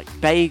some like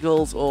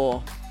bagels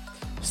or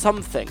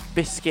something,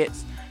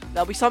 biscuits.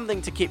 There'll be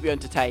something to keep you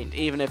entertained,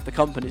 even if the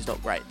company's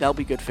not great. There'll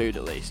be good food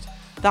at least.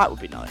 That would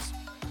be nice.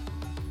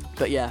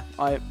 But yeah,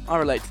 I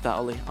relate to that,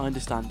 Ollie. I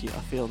understand you.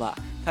 I feel that.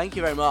 Thank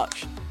you very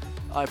much.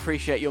 I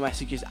appreciate your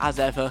messages as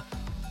ever.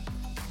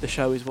 The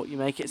show is what you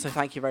make it, so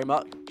thank you very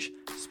much.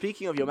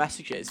 Speaking of your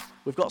messages,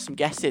 we've got some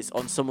guesses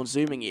on Someone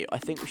Zooming You. I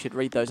think we should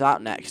read those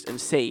out next and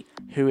see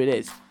who it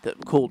is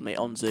that called me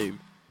on Zoom.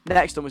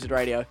 Next on Wizard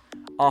Radio,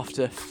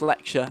 after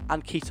Fletcher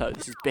and Keto,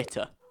 this is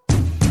Bitter.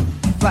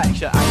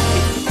 Fletcher and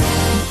Keto.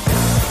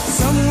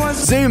 Someone's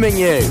Zooming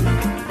You.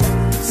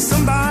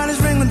 Somebody's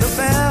ringing the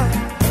bell.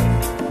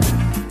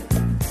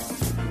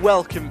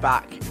 Welcome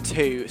back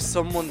to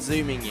Someone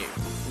Zooming You.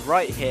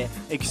 Right here,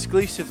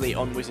 exclusively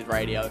on Wizard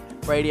Radio,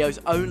 radio's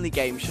only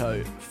game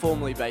show,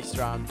 formerly based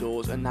around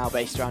doors and now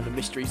based around a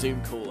mystery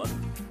Zoom caller.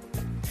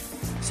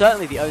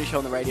 Certainly the only show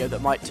on the radio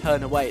that might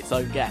turn away its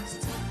own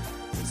guests.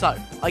 So,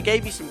 I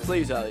gave you some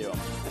clues earlier on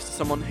as to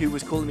someone who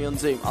was calling me on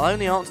Zoom. I'll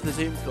only answer the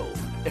Zoom call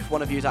if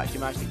one of you has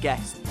actually managed to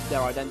guess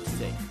their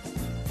identity.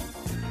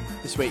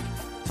 This week,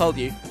 I told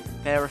you,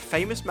 they're a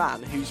famous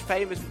man whose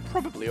fame has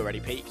probably already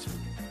peaked.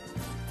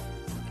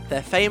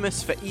 They're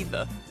famous for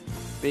either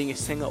being a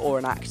singer or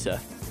an actor,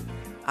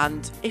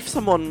 and if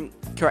someone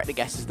correctly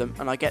guesses them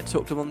and I get to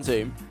talk to them on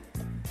Zoom,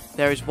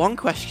 there is one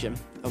question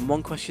and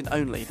one question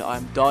only that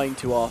I'm dying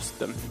to ask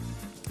them.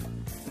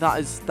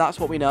 That's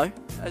what we know.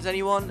 Has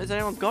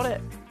anyone got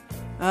it?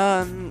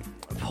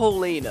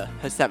 Paulina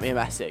has sent me a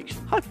message.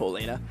 Hi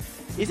Paulina.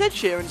 Is Ed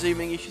Sheeran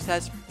zooming you? She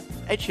says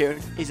Ed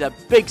Sheeran is a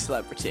big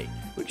celebrity,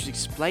 which would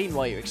explain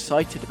why you're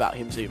excited about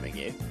him zooming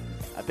you.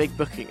 A big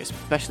booking,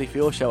 especially for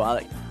your show,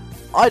 Alec.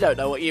 I don't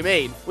know what you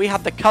mean. We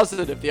had the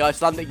cousin of the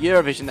Icelandic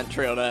Eurovision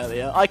entry on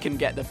earlier. I can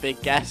get the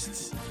big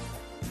guests.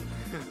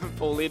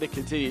 Paulina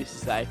continues to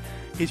say,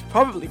 he's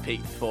probably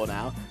peaked before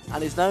now,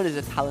 and is known as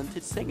a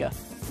talented singer.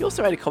 You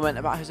also made a comment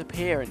about his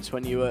appearance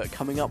when you were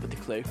coming up with the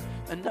clue,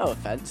 and no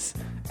offence,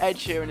 Ed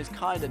Sheeran is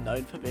kind of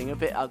known for being a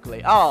bit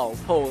ugly. Oh,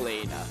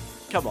 Paulina.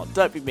 Come on,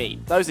 don't be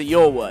mean. Those are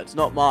your words,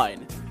 not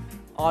mine.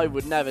 I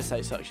would never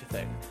say such a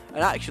thing.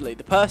 And actually,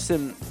 the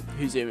person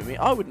who's zooming me,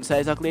 I wouldn't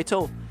say is ugly at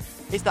all.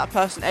 Is that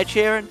person Ed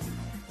Sheeran?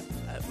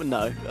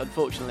 No,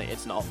 unfortunately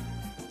it's not.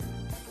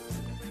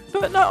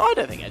 But no, I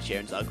don't think Ed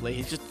Sheeran's ugly.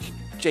 He's just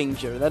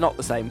ginger. They're not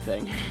the same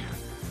thing.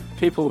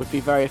 People would be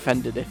very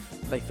offended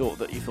if they thought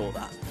that you thought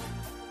that.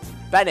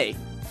 Benny.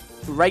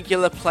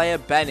 Regular player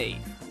Benny.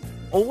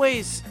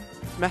 Always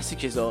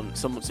messages on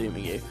Someone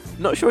Zooming You.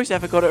 Not sure he's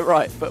ever got it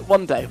right, but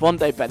one day,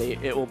 Benny,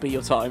 it will be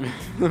your time.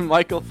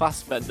 Michael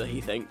Fassbender,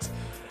 he thinks.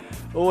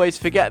 Always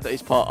forget that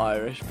he's part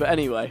Irish, but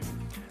anyway.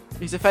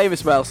 He's a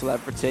famous male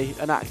celebrity,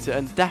 an actor,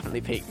 and definitely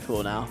peaked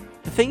before now.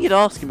 The thing you'd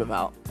ask him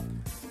about,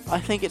 I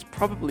think it's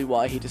probably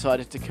why he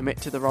decided to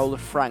commit to the role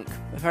of Frank.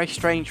 A very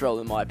strange role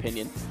in my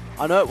opinion.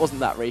 I know it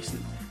wasn't that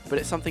recent, but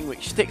it's something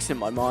which sticks in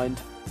my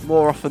mind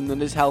more often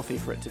than is healthy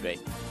for it to be.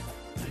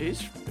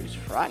 Who's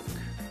Frank?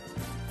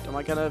 Am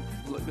I gonna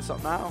look this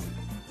up now?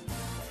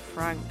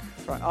 Frank.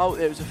 Oh,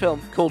 it was a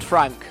film called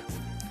Frank.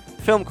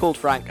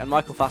 And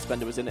Michael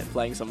Fassbender was in it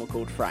playing someone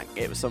called Frank.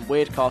 It was some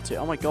weird cartoon.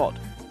 Oh my god.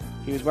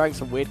 He was wearing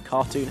some weird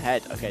cartoon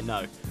head. Okay,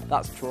 no.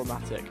 That's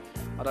traumatic.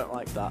 I don't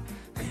like that.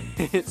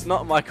 It's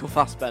not Michael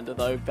Fassbender,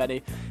 though,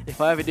 Benny.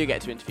 If I ever do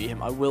get to interview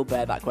him, I will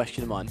bear that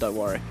question in mind, don't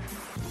worry.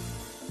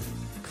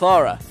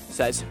 Clara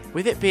says,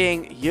 with it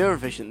being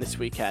Eurovision this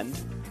weekend,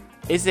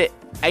 is it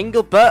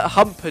Engelbert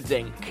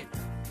Humperdinck?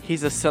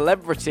 He's a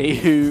celebrity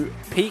who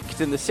peaked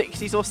in the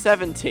 60s or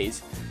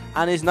 70s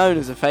and is known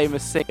as a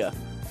famous singer.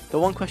 The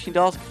one question to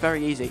ask is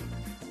very easy.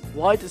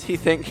 Why does he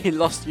think he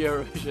lost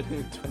Eurovision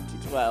in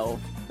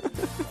 2012?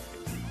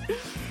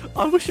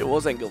 I wish it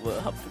was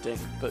Engelbert Humperdinck,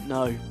 but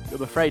no,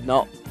 I'm afraid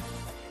not.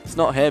 It's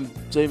not him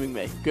zooming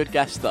me. Good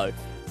guess though.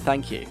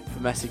 Thank you for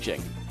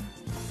messaging.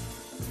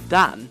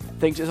 Dan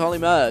thinks it's Ollie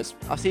Murs.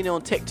 I've seen him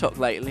on TikTok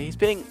lately. He's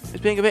being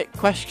a bit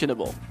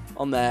questionable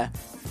on there.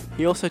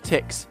 He also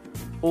ticks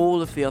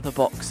all of the other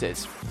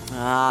boxes.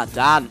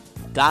 Dan,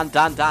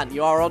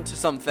 you are onto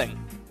something.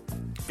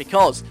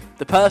 Because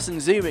the person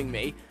zooming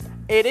me,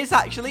 it is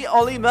actually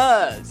Ollie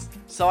Mers.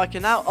 So I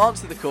can now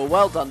answer the call.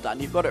 Well done,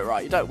 Dan. You've got it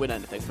right. You don't win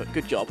anything, but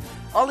good job.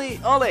 Ollie,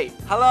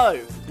 hello.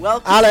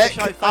 Welcome to the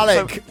show.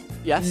 Alec.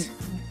 Yes?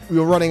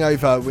 You're running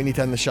over. We need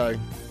to end the show.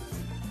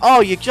 Oh,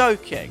 you're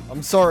joking.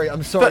 I'm sorry.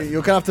 But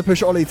you're going to have to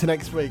push Ollie to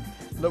next week.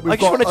 Look, we've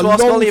got a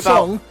long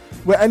song.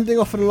 We're ending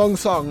off with a long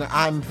song,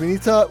 and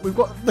we've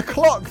got the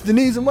clock. The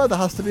news and weather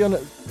has to be on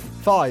at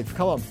 5.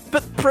 Come on.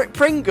 But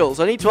Pringles.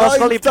 I need to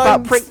ask Ollie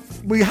about Pringles.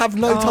 We have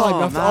no time.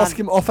 We have to ask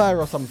him off air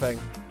or something.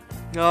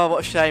 Oh, what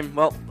a shame.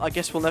 Well, I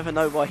guess we'll never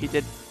know why he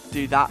did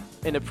do that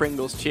in a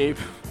Pringles tube.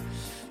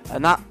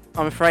 And that,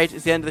 I'm afraid,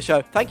 is the end of the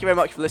show. Thank you very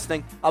much for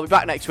listening. I'll be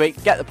back next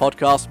week. Get the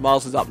podcast.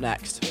 Miles is up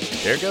next.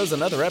 There goes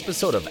another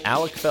episode of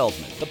Alec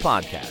Feldman, the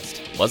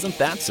podcast. Wasn't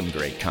that some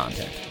great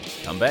content?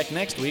 Come back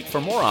next week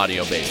for more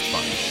audio-based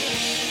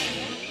fun.